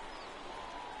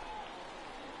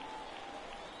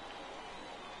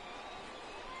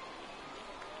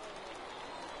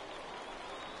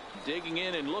 Digging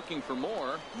in and looking for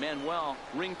more, Manuel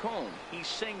Rincon. He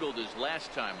singled his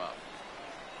last time up.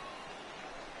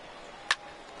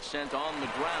 Sent on the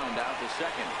ground out to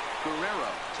second. Guerrero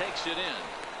takes it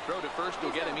in. Throw to first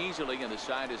will get him easily, and the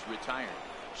side is retired.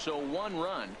 So 1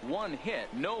 run, 1 hit,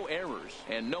 no errors,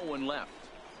 and no one left.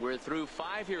 We're through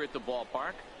 5 here at the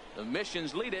ballpark. The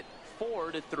Missions lead it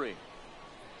 4-3.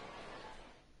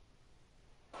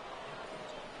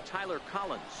 Tyler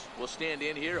Collins will stand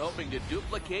in here hoping to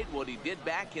duplicate what he did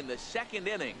back in the 2nd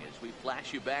inning as we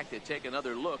flash you back to take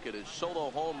another look at his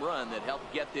solo home run that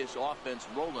helped get this offense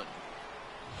rolling.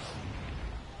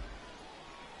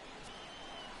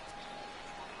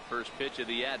 First pitch of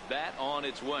the at-bat on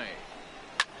its way.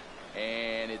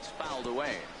 And it's fouled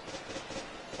away.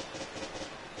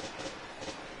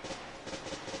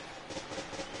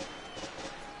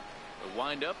 The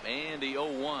windup and the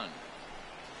 0-1.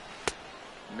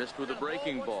 Missed with a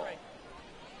breaking ball.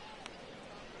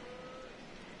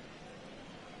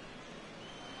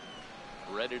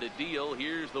 Ready to deal.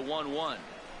 Here's the 1-1.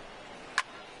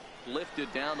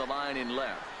 Lifted down the line in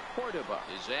left. Cordoba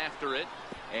is after it,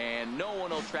 and no one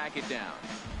will track it down.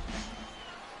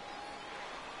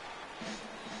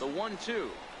 The 1-2.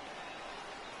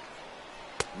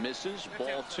 Misses,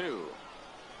 ball 2.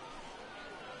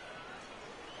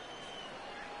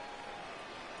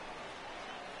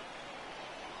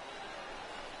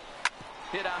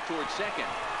 Hit out towards second.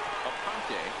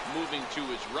 Aponte moving to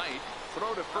his right.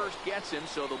 Throw to first gets him,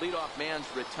 so the leadoff man's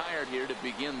retired here to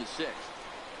begin the 6th.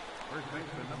 First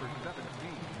baseman, number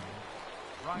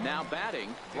 17. Now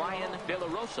batting, Brian De La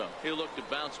Rosa. He'll look to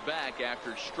bounce back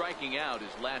after striking out his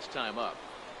last time up.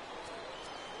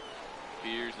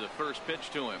 Here's the first pitch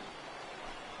to him.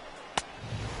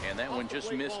 And that one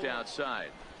just missed outside.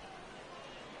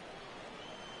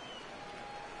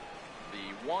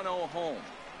 The 1-0 home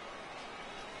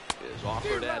is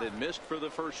offered at and missed for the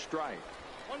first strike.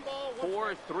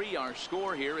 4-3 our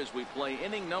score here as we play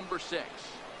inning number 6.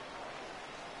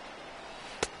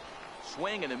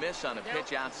 Swing and a miss on a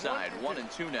pitch outside.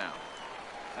 1-2 now.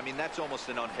 I mean, that's almost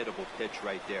an unhittable pitch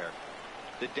right there.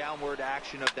 The downward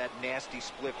action of that nasty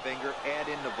split finger, add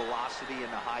in the velocity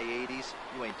in the high 80s,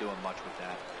 you ain't doing much with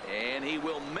that. And he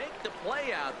will make the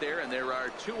play out there, and there are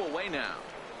 2 away now.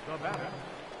 The batter,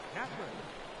 Catherine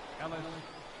Ellis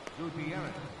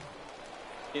Gutierrez.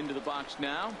 Into the box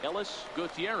now, Ellis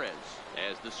Gutierrez,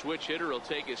 as the switch hitter will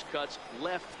take his cuts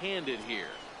left-handed here.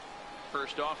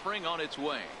 First offering on its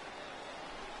way.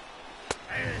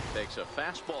 Takes a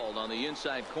fastball on the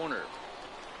inside corner.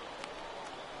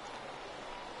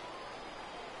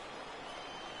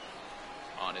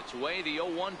 On its way, the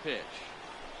 0-1 pitch.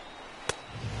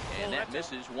 And that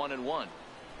misses 1-1.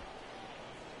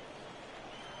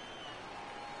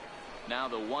 Now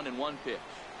the 1-1 pitch.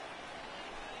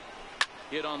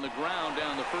 Hit on the ground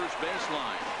down the first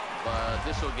baseline, but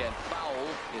this will get foul.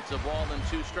 It's a ball and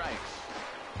 2 strikes.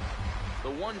 The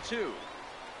 1-2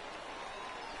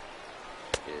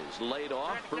 is laid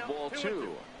off for ball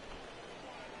 2.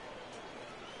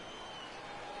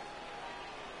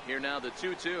 Here now the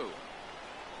 2-2.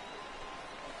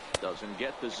 Doesn't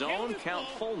get the zone. Count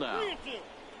full now.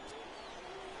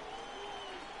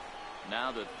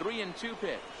 Now the 3-2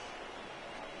 pitch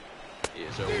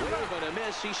is a wave and a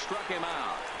miss. He struck him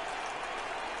out.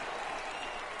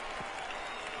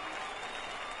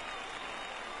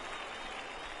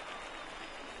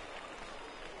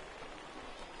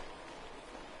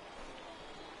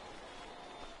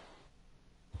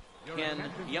 Ken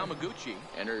Yamaguchi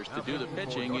enters to do the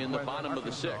pitching in the bottom of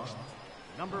the 6th.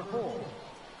 Number 4,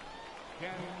 Ken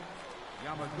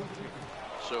Yamaguchi.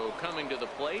 So coming to the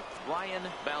plate, Ryan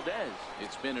Valdez.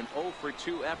 It's been an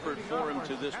 0-for-2 effort for him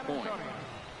to this point.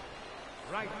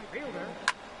 Right fielder.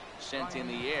 Sent in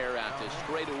the air out to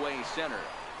straightaway center.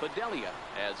 Fidelia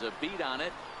has a beat on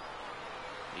it.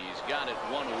 He's got it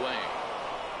 1 away.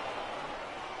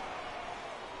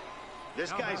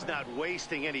 This guy's not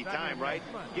wasting any time, right?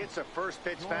 Gets a first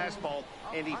pitch fastball,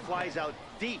 and he flies out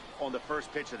deep on the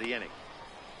first pitch of the inning.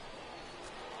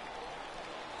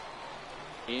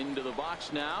 Into the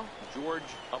box now, George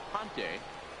Aponte.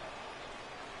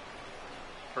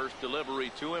 First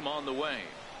delivery to him on the way.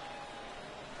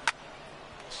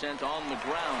 Sent on the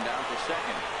ground out to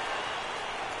second.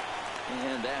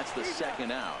 And that's the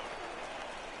 2nd out.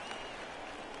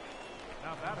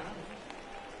 Now batting,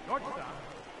 shortstop,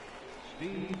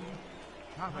 Steve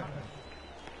Chavez.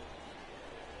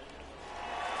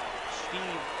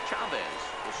 Steve Chavez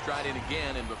will stride in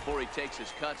again, and before he takes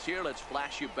his cuts here, let's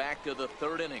flash you back to the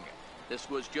 3rd inning. This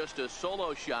was just a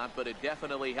solo shot, but it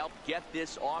definitely helped get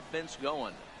this offense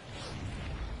going.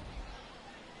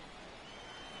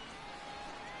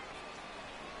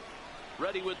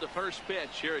 Ready with the first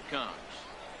pitch. Here it comes.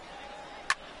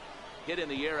 Hit in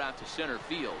the air out to center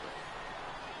field.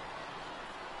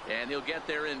 And he'll get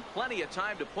there in plenty of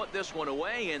time to put this one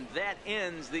away, and that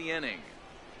ends the inning.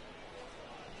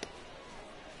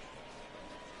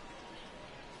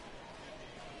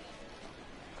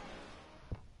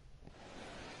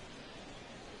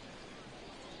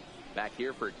 Back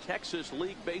here for Texas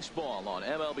League Baseball on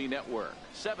MLB Network.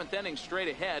 7th inning straight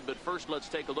ahead, but first let's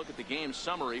take a look at the game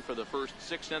summary for the first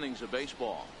 6 innings of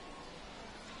baseball.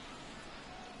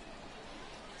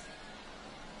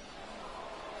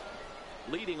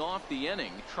 Leading off the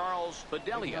inning, Charles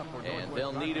Fidelia, and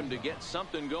they'll need him to get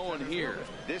something going here.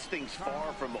 This thing's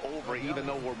far from over, even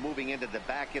though we're moving into the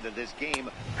back end of this game.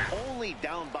 Only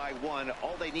down by 1.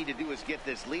 All they need to do is get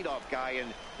this leadoff guy,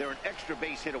 and they're an extra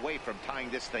base hit away from tying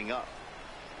this thing up.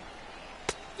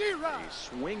 A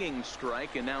swinging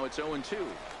strike, and now it's 0-2.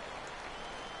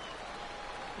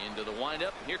 Into the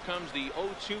windup. Here comes the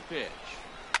 0-2 pitch.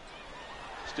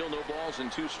 Still no balls and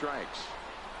 2 strikes.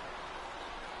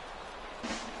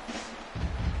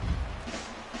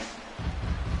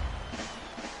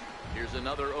 Here's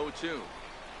another 0-2.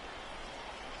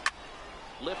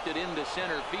 Lifted into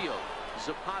center field.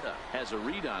 Zapata has a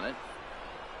read on it.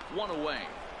 1 away.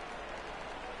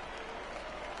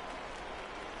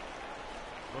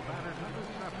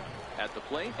 At the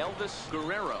plate, Elvis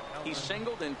Guerrero. He's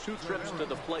singled in 2 trips to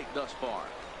the plate thus far.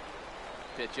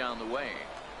 Pitch on the way.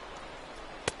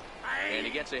 And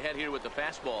he gets ahead here with the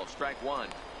fastball. Strike 1.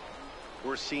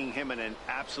 We're seeing him in an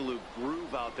absolute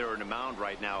groove out there in the mound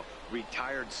right now.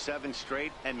 Retired 7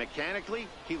 straight, and mechanically,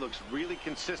 he looks really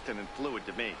consistent and fluid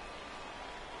to me.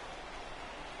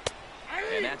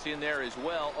 And that's in there as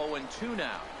well. 0-2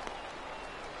 now.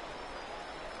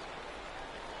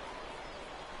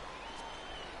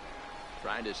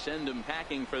 Trying to send him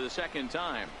packing for the 2nd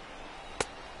time.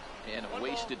 And a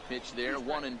wasted pitch there.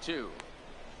 1-2.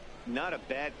 Not a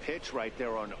bad pitch right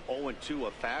there on 0-2,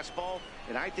 a fastball.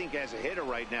 And I think as a hitter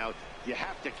right now, you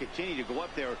have to continue to go up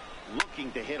there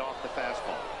looking to hit off the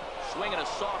fastball. Swinging a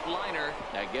soft liner.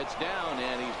 That gets down,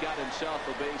 and he's got himself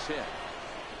a base hit.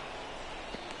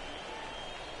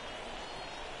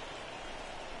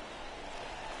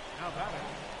 Now batting,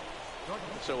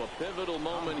 So a pivotal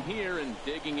moment here, and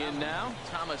digging in now,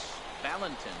 Thomas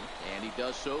Valentin, and he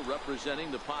does so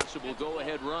representing the possible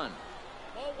go-ahead run.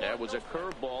 That was a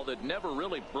curveball that never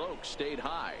really broke, stayed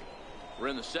high. We're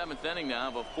in the 7th inning now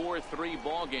of a 4-3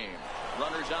 ball game.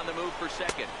 Runners on the move for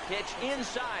second. Pitch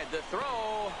inside, the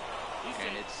throw,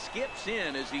 and it skips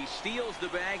in as he steals the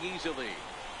bag easily.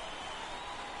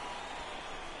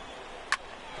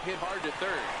 Hit hard to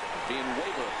third.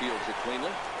 Villanueva fields it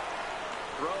cleanly.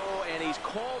 Throw, and he's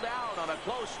called out on a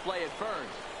close play at first.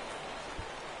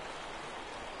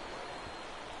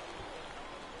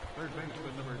 Third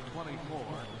baseman number 24,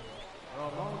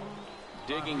 Ramon.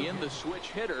 Digging in, the switch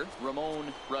hitter,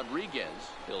 Ramon Rodriguez.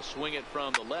 He'll swing it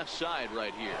from the left side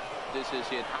right here. This is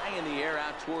hit high in the air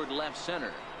out toward left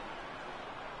center.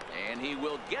 And he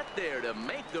will get there to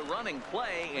make the running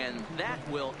play, and that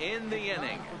will end the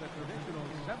inning. For the traditional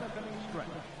 7th inning stretch.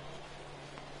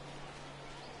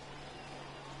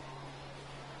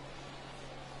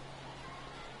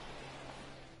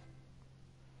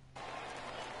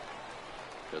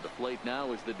 To the plate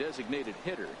now is the designated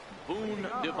hitter, Boone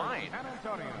Devine. San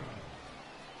Antonio.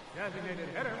 Designated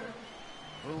hitter,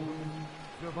 Boone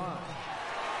Devine.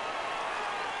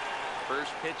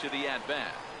 First pitch of the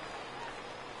at-bat.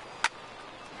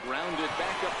 Grounded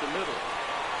back up the middle.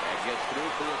 That gets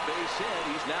through for a base hit.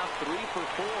 He's now 3 for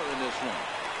 4 in this one.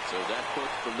 So that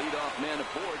puts the leadoff man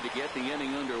aboard to get the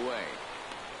inning underway.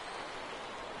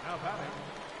 Now batting,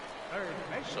 third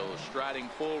baseman. So striding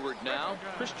forward now,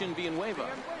 Christian Villanueva.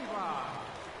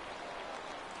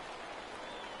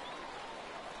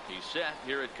 He's set.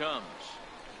 Here it comes.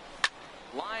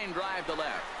 Line drive to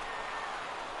left.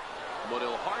 But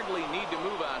he'll hardly need to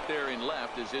move out there in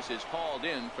left as this is hauled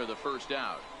in for the first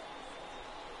out.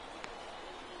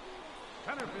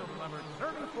 Center field number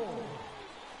 34,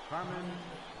 Carmen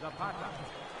Zapata.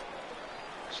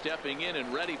 Stepping in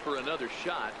and ready for another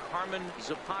shot, Carmen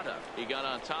Zapata. He got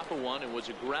on top of one and was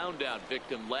a ground out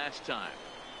victim last time.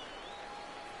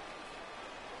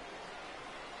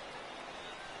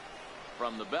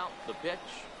 From the belt, the pitch.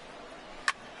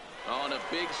 On a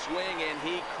big swing, and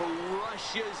he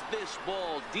crushes this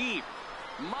ball deep.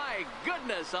 My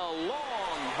goodness, a long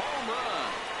home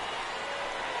run.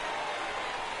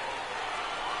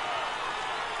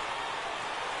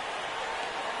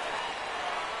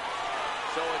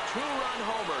 So a 2-run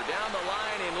homer down the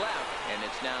line in left, and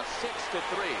it's now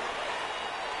 6-3.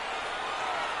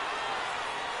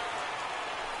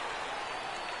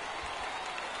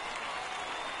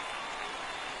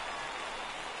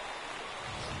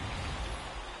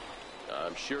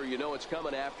 I'm sure you know it's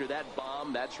coming after that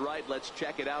bomb. That's right. Let's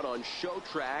check it out on Show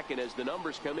Track. And as the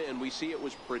numbers come in, we see it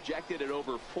was projected at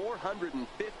over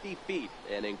 450 feet.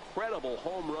 An incredible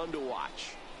home run to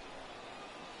watch.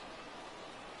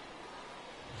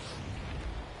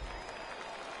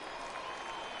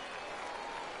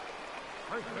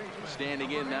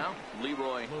 Standing in now,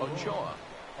 Leroy Ochoa.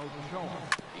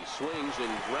 He swings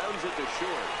and grounds it to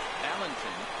short.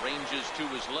 Valentin ranges to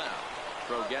his left.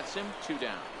 Throw gets him, 2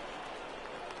 down.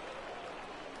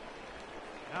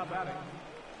 Now batting,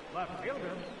 left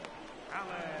fielder,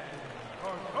 Alan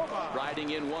Cordova. Riding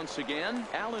in once again,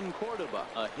 Alan Cordova.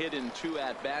 A hit in 2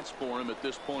 at-bats for him at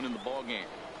this point in the ballgame.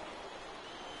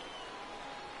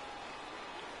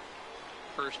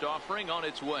 First offering on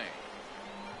its way.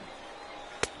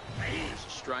 Here's a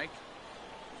strike.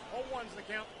 0-1's the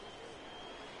count.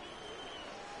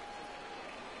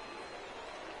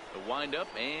 The windup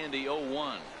and the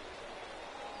 0-1.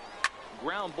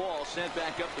 Ground ball sent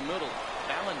back up the middle.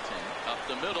 Valentin up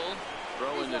the middle.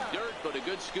 Throw in the dirt, but a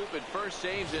good scoop at first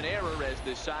saves an error as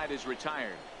this side is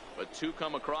retired. But 2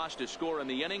 come across to score in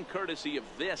the inning courtesy of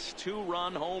this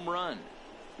 2-run home run.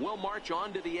 We'll march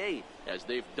on to the 8th as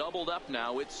they've doubled up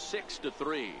now. It's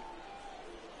 6-3.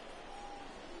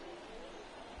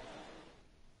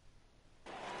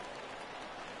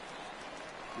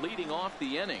 Leading off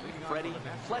the inning, Freddie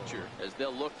Fletcher, as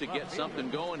they'll look to get something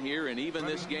going here and even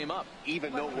this game up.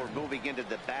 Even though we're moving into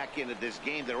the back end of this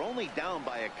game, they're only down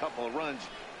by a couple of runs.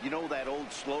 You know that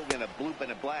old slogan, a bloop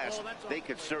and a blast. They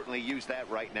could certainly use that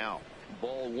right now.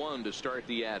 Ball 1 to start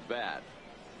the at-bat.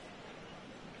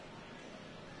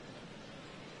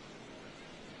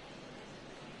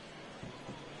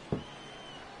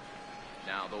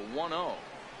 Now the 1-0.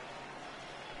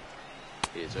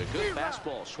 Is a good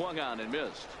fastball, swung on and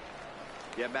missed.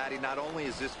 Yeah, Matty, not only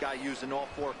is this guy using all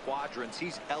 4 quadrants,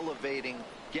 he's elevating,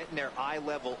 getting their eye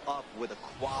level up with a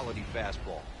quality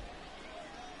fastball.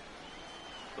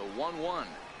 The 1-1.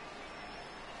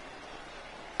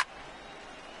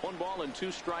 1 ball and 2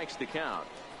 strikes to count.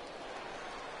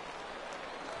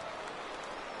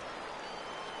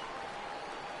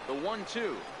 The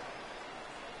 1-2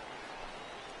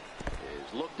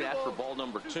 is looked at for ball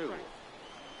number 2.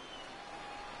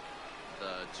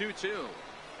 The 2-2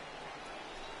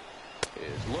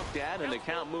 is looked at, and the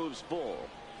count moves full.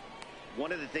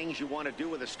 One of the things you want to do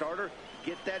with a starter,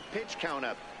 get that pitch count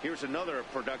up. Here's another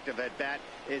productive at bat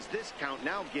as this count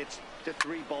now gets to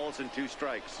 3 balls and 2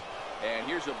 strikes. And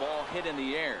here's a ball hit in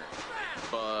the air,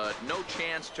 but no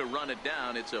chance to run it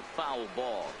down. It's a foul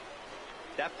ball.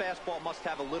 That fastball must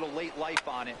have a little late life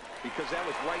on it, because that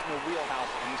was right in the wheelhouse,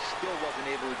 and he still wasn't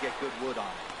able to get good wood on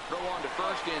it. Throw on to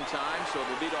first in time, so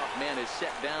the leadoff man is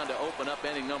set down to open up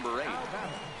inning number 8.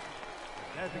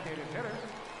 Designated hitter,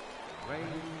 Ray.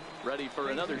 Ready for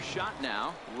another shot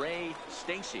now, Ray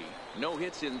Stacy. No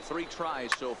hits in 3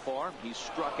 tries so far. He's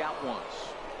struck out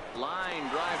once. Line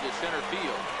drive to center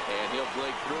field, and he'll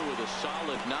break through with a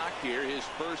solid knock here, his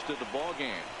first of the ball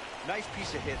game. Nice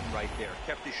piece of hitting right there.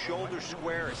 Kept his shoulders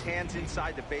square, his hands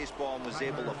inside the baseball, and was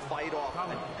able to fight off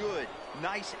a good,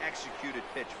 nice executed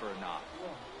pitch for a knock.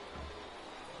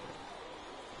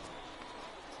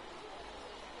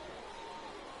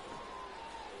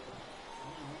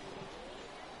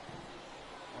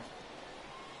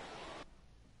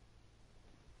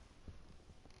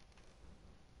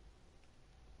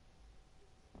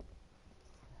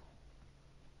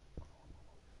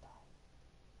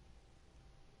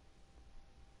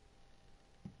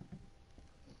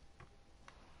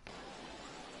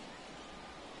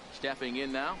 Stepping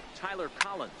in now, Tyler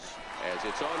Collins, as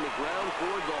it's on the ground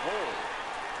toward the hole.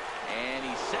 And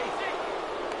he's safe.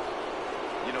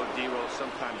 You know, D-Rose,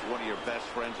 sometimes one of your best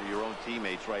friends are your own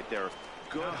teammates right there.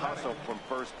 Good hustle from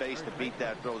first base to beat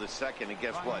that throw to second. And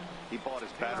guess what? He bought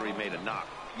his battery, made a knock.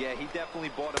 Yeah, he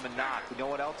definitely bought him a knock. You know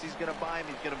what else he's going to buy him?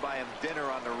 He's going to buy him dinner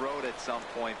on the road at some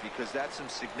point, because that's some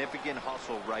significant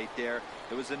hustle right there.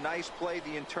 It was a nice play.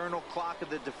 The internal clock of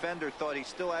the defender thought he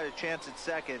still had a chance at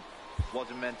second.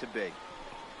 Wasn't meant to be.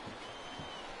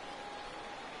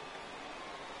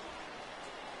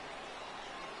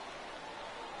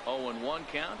 Oh, and 1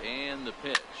 count, and the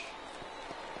pitch.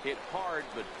 Hit hard,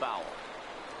 but foul.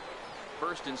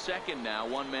 First and second now,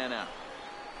 1 man out.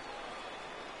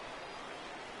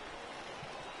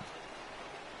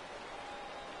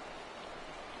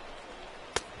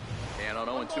 And on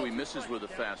 0-2, he misses with a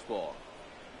fastball.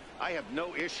 I have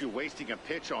no issue wasting a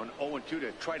pitch on 0-2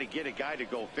 to try to get a guy to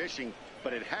go fishing,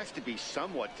 but it has to be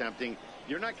somewhat tempting.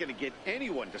 You're not going to get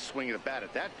anyone to swing at a bat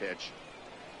at that pitch.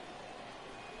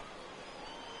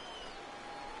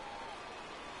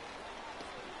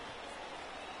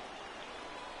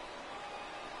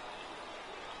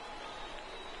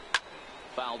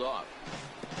 Fouled off.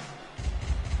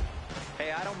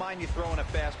 Hey, I don't mind you throwing a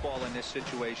fastball in this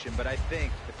situation, but I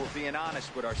think, if we're being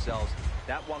honest with ourselves,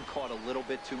 that one caught a little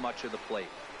bit too much of the plate.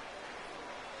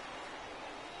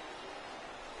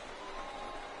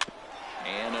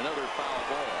 And another foul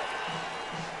ball.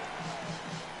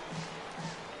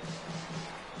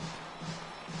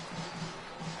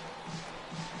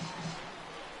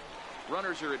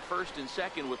 Runners are at first and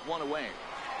second with 1 away.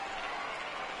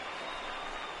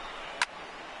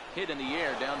 Hit in the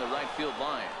air down the right field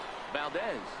line.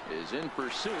 Valdez is in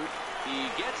pursuit. He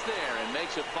gets there and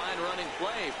makes a fine running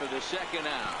play for the second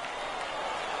out.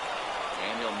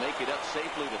 And he'll make it up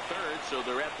safely to third, so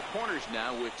they're at the corners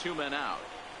now with 2 men out.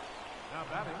 Now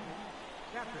batting,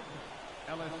 captain,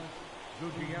 Ellis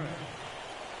Gutierrez.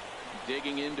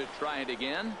 Digging in to try it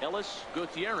again, Ellis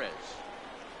Gutierrez.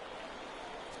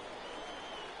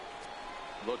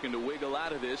 Looking to wiggle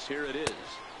out of this. Here it is.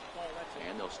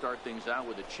 And they'll start things out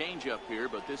with a changeup here,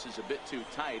 but this is a bit too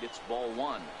tight. It's ball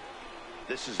 1.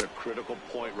 This is a critical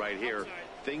point right here.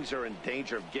 Things are in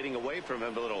danger of getting away from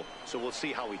him a little, so we'll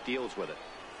see how he deals with it.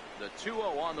 The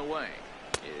 2-0 on the way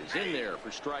is in there for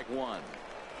strike 1.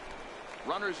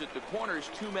 Runners at the corners,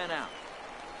 2 men out.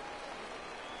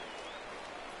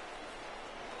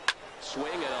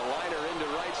 Swing and a liner into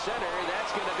right center.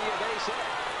 That's going to be a base hit.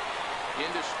 In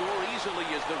to score easily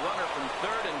is the runner from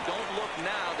third, and don't look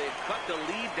now. They've cut the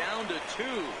lead down to 2.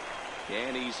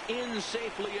 And he's in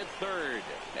safely at third,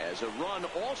 as a run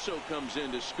also comes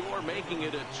in to score, making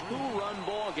it a 2-run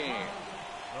ball game.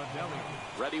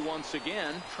 Ready once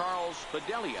again, Charles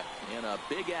Fidelia in a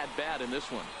big at-bat in this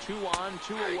one. 2 on,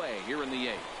 2 away here in the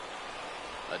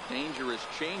 8th. A dangerous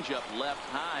changeup left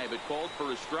high, but called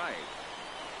for a strike.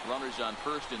 Runners on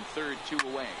first and third, 2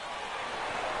 away.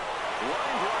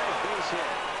 Line drive base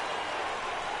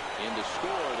hit. In to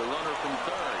score, the runner from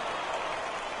third.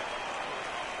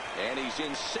 And he's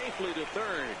in safely to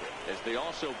third, as they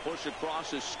also push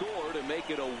across a score to make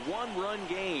it a 1-run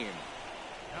game.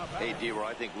 Hey, D-Roy,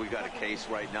 I think we got a case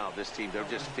right now. This team, they're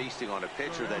just feasting on a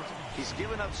pitcher that he's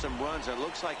given up some runs. And it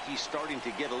looks like he's starting to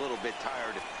get a little bit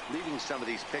tired, leaving some of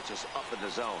these pitches up in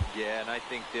the zone. Yeah, and I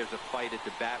think there's a fight at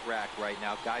the bat rack right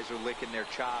now. Guys are licking their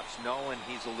chops, knowing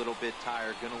he's a little bit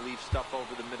tired. Going to leave stuff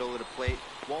over the middle of the plate.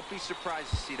 Won't be surprised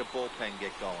to see the bullpen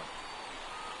get going.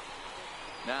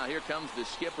 Now here comes the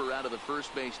skipper out of the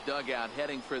first base dugout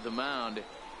heading for the mound.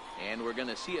 And we're going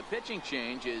to see a pitching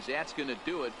change as that's going to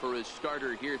do it for his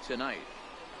starter here tonight.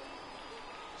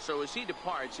 So as he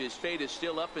departs, his fate is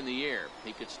still up in the air.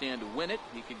 He could stand to win it.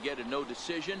 He could get a no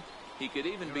decision. He could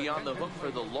even be on the hook for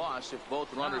the loss if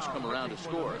both runners come around to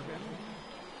score.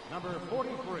 Number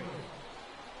 43,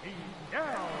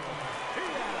 Miguel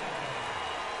Diaz.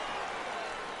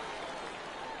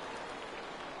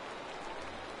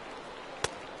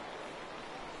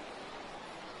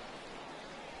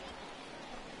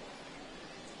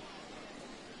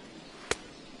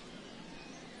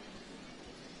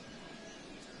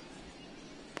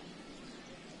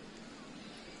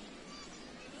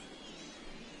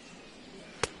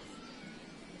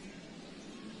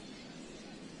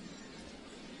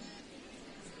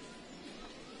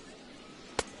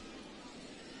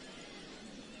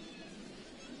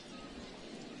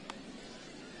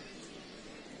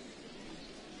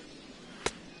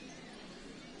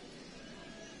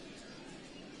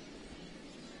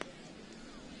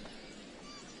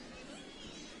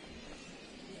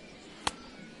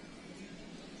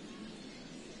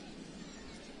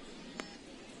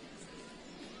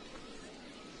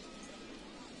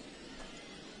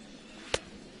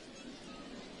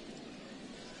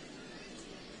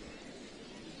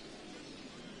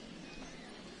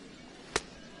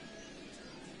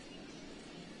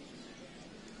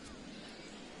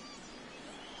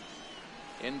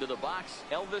 Into the box,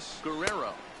 Elvis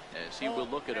Guerrero, as he will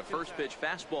look at a first pitch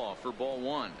fastball for ball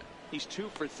one. He's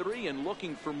 2 for 3 and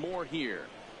looking for more here.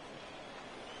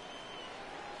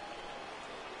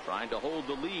 Trying to hold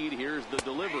the lead. Here's the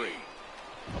delivery.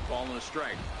 A ball and a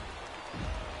strike.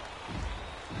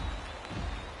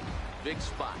 Big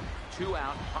spot. 2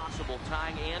 out, possible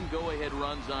tying and go ahead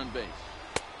runs on base.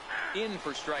 In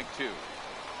for strike 2.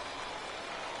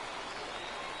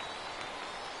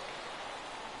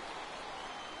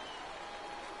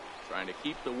 Trying to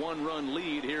keep the 1-run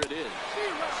lead. Here it is.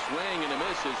 Swing and a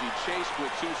miss as he chased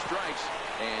with 2 strikes,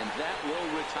 and that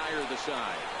will retire the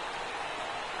side.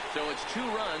 So it's 2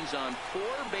 runs on 4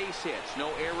 base hits. No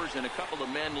errors and a couple of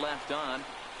men left on.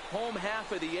 Home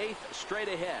half of the 8th straight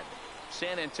ahead.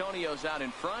 San Antonio's out in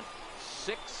front,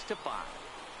 6-5.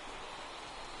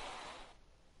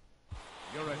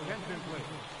 Your attention, please.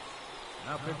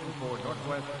 Now pitching for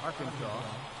Northwest Arkansas,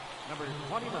 number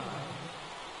 29,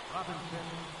 Robinson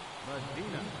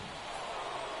Medina.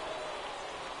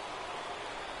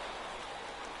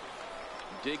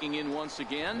 Digging in once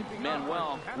again,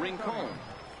 Manuel Rincon.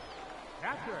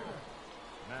 Catcher,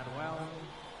 Manuel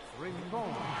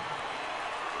Rincon.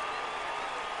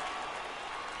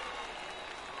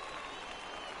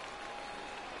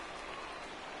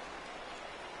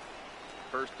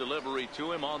 First delivery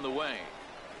to him on the way.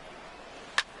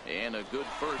 And a good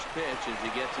first pitch as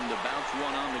he gets him to bounce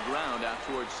one on the ground out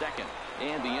towards second.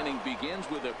 And the inning begins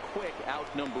with a quick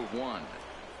out number 1.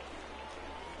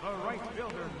 The right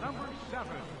fielder, number 7,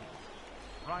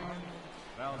 Brian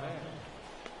Valdez.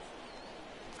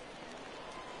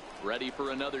 Ready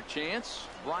for another chance?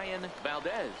 Brian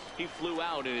Valdez. He flew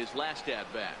out in his last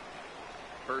at-bat.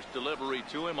 First delivery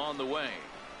to him on the way.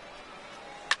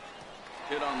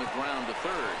 Hit on the ground to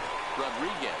third.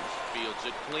 Rodriguez fields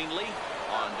it cleanly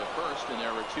on to first, and there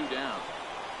are 2 down.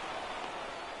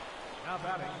 Now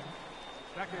batting,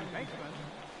 second baseman,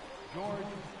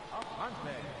 George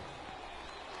Aponte.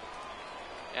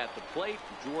 At the plate,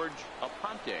 George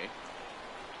Aponte.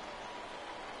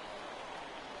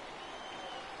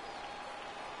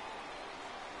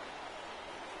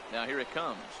 Now here it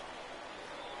comes.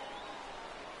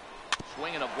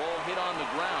 Swinging a ball hit on the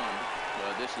ground.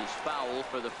 Well, this is foul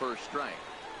for the first strike.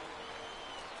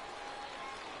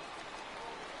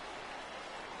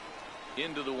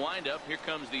 Into the windup. Here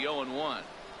comes the 0-1.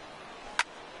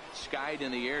 Skied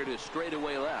in the air to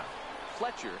straightaway left.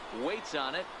 Fletcher waits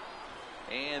on it,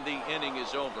 and the inning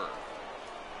is over.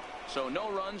 So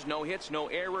no runs, no hits, no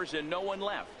errors, and no one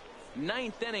left.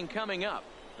 9th inning coming up.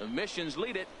 The Missions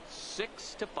lead it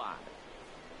 6-5.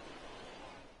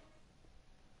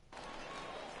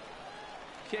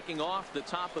 Kicking off the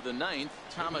top of the 9th,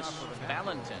 Thomas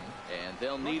Valentin, and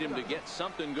they'll need him to get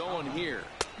something going here.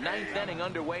 9th inning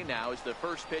underway now as the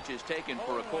first pitch is taken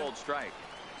for a cold strike.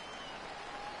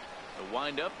 The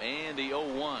windup and the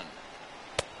 0-1.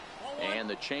 And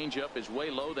the changeup is way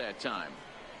low that time.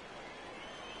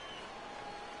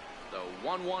 The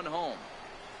 1-1 home.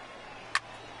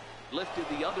 Lifted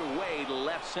the other way to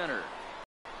left center.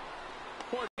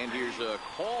 And here's a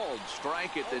called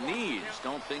strike at the knees.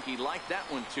 Don't think he liked that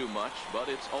one too much, but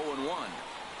it's 0-1.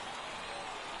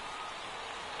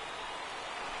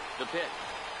 The pitch.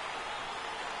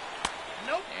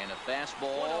 Nope. And a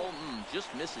fastball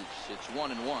just misses. It's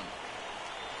 1-1.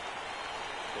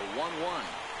 The 1-1.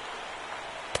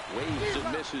 Waves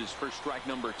and misses for strike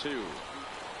number 2.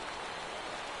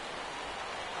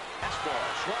 Fastball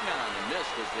swung on and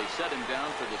missed as they set him down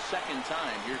for the second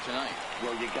time here tonight.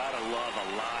 Well, you got to love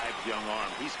a live young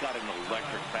arm. He's got an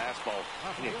electric fastball.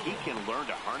 And if he can learn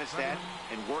to harness that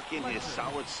and work in his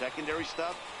solid secondary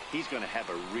stuff, he's going to have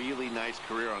a really nice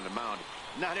career on the mound.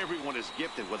 Not everyone is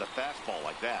gifted with a fastball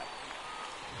like that.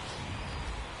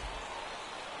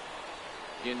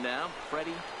 In now,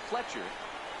 Freddie Fletcher.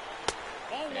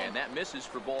 And that misses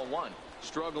for ball 1.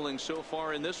 Struggling so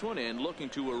far in this one and looking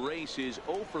to erase his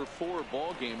 0-for-4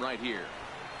 ball game right here.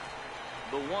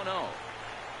 The 1-0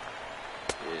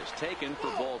 is taken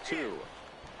for ball 2.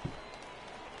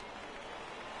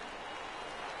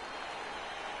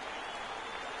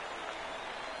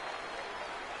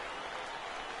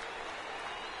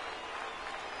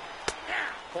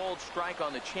 Cold strike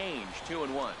on the change, 2-1.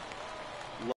 Love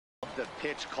the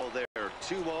pitch call there,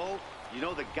 2-0. You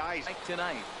know the guys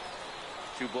tonight.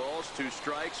 2 balls, 2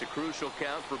 strikes, a crucial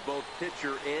count for both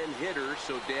pitcher and hitter.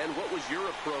 So, Dan, what was your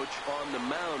approach on the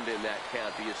mound in that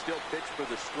count? Do you still pitch for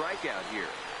the strikeout here?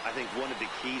 I think one of the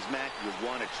keys, Matt, you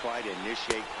want to try to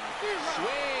initiate.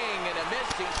 Swing and a miss.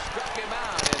 He struck him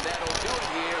out, and that'll do it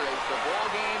here as the ball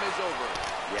game is over.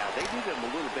 Yeah, they needed him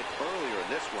a little bit earlier in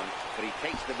this one, but he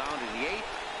takes the mound in the 8th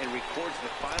and records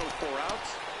the final 4 outs.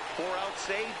 4 outs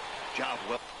saved. Job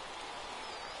well.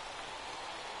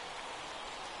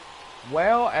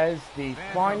 Well, as the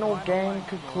final game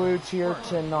concludes here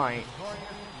tonight,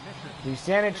 the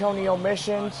San Antonio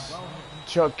Missions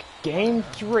took Game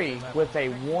 3 with a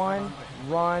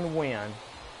 1-run win.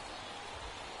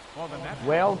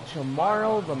 Well,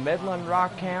 tomorrow the Midland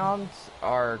Rockhounds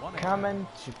are coming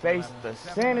to face the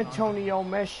San Antonio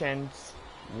Missions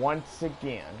once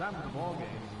again.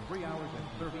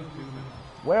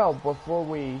 Well, before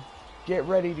we get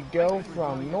ready to go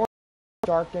from North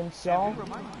Arkansas,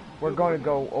 we're going to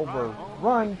go over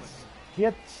runs,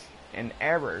 hits, and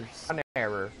errors. One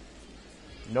error,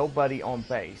 nobody on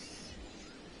base.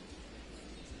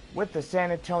 With the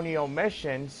San Antonio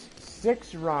Missions,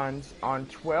 6 runs on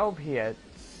 12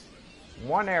 hits,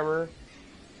 1 error.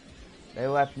 They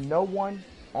left no one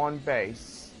on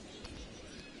base.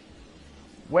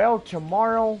 Well,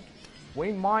 tomorrow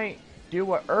we might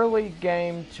do an early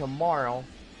game tomorrow,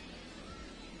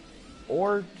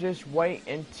 or just wait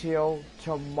until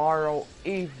tomorrow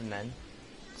evening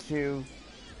to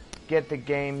get the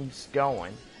games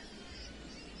going.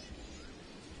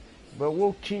 But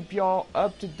we'll keep y'all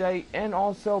up to date and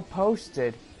also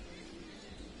posted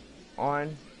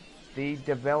on the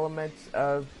developments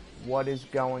of what is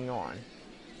going on.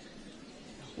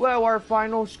 Well, our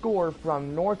final score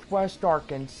from Northwest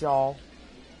Arkansas,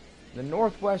 the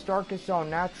Northwest Arkansas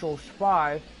Naturals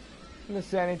 5 and the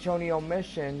San Antonio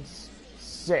Missions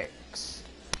 6.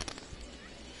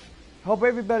 Hope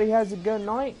everybody has a good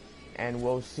night, and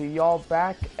we'll see y'all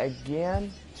back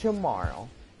again tomorrow.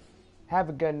 Have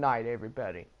a good night,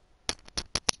 everybody.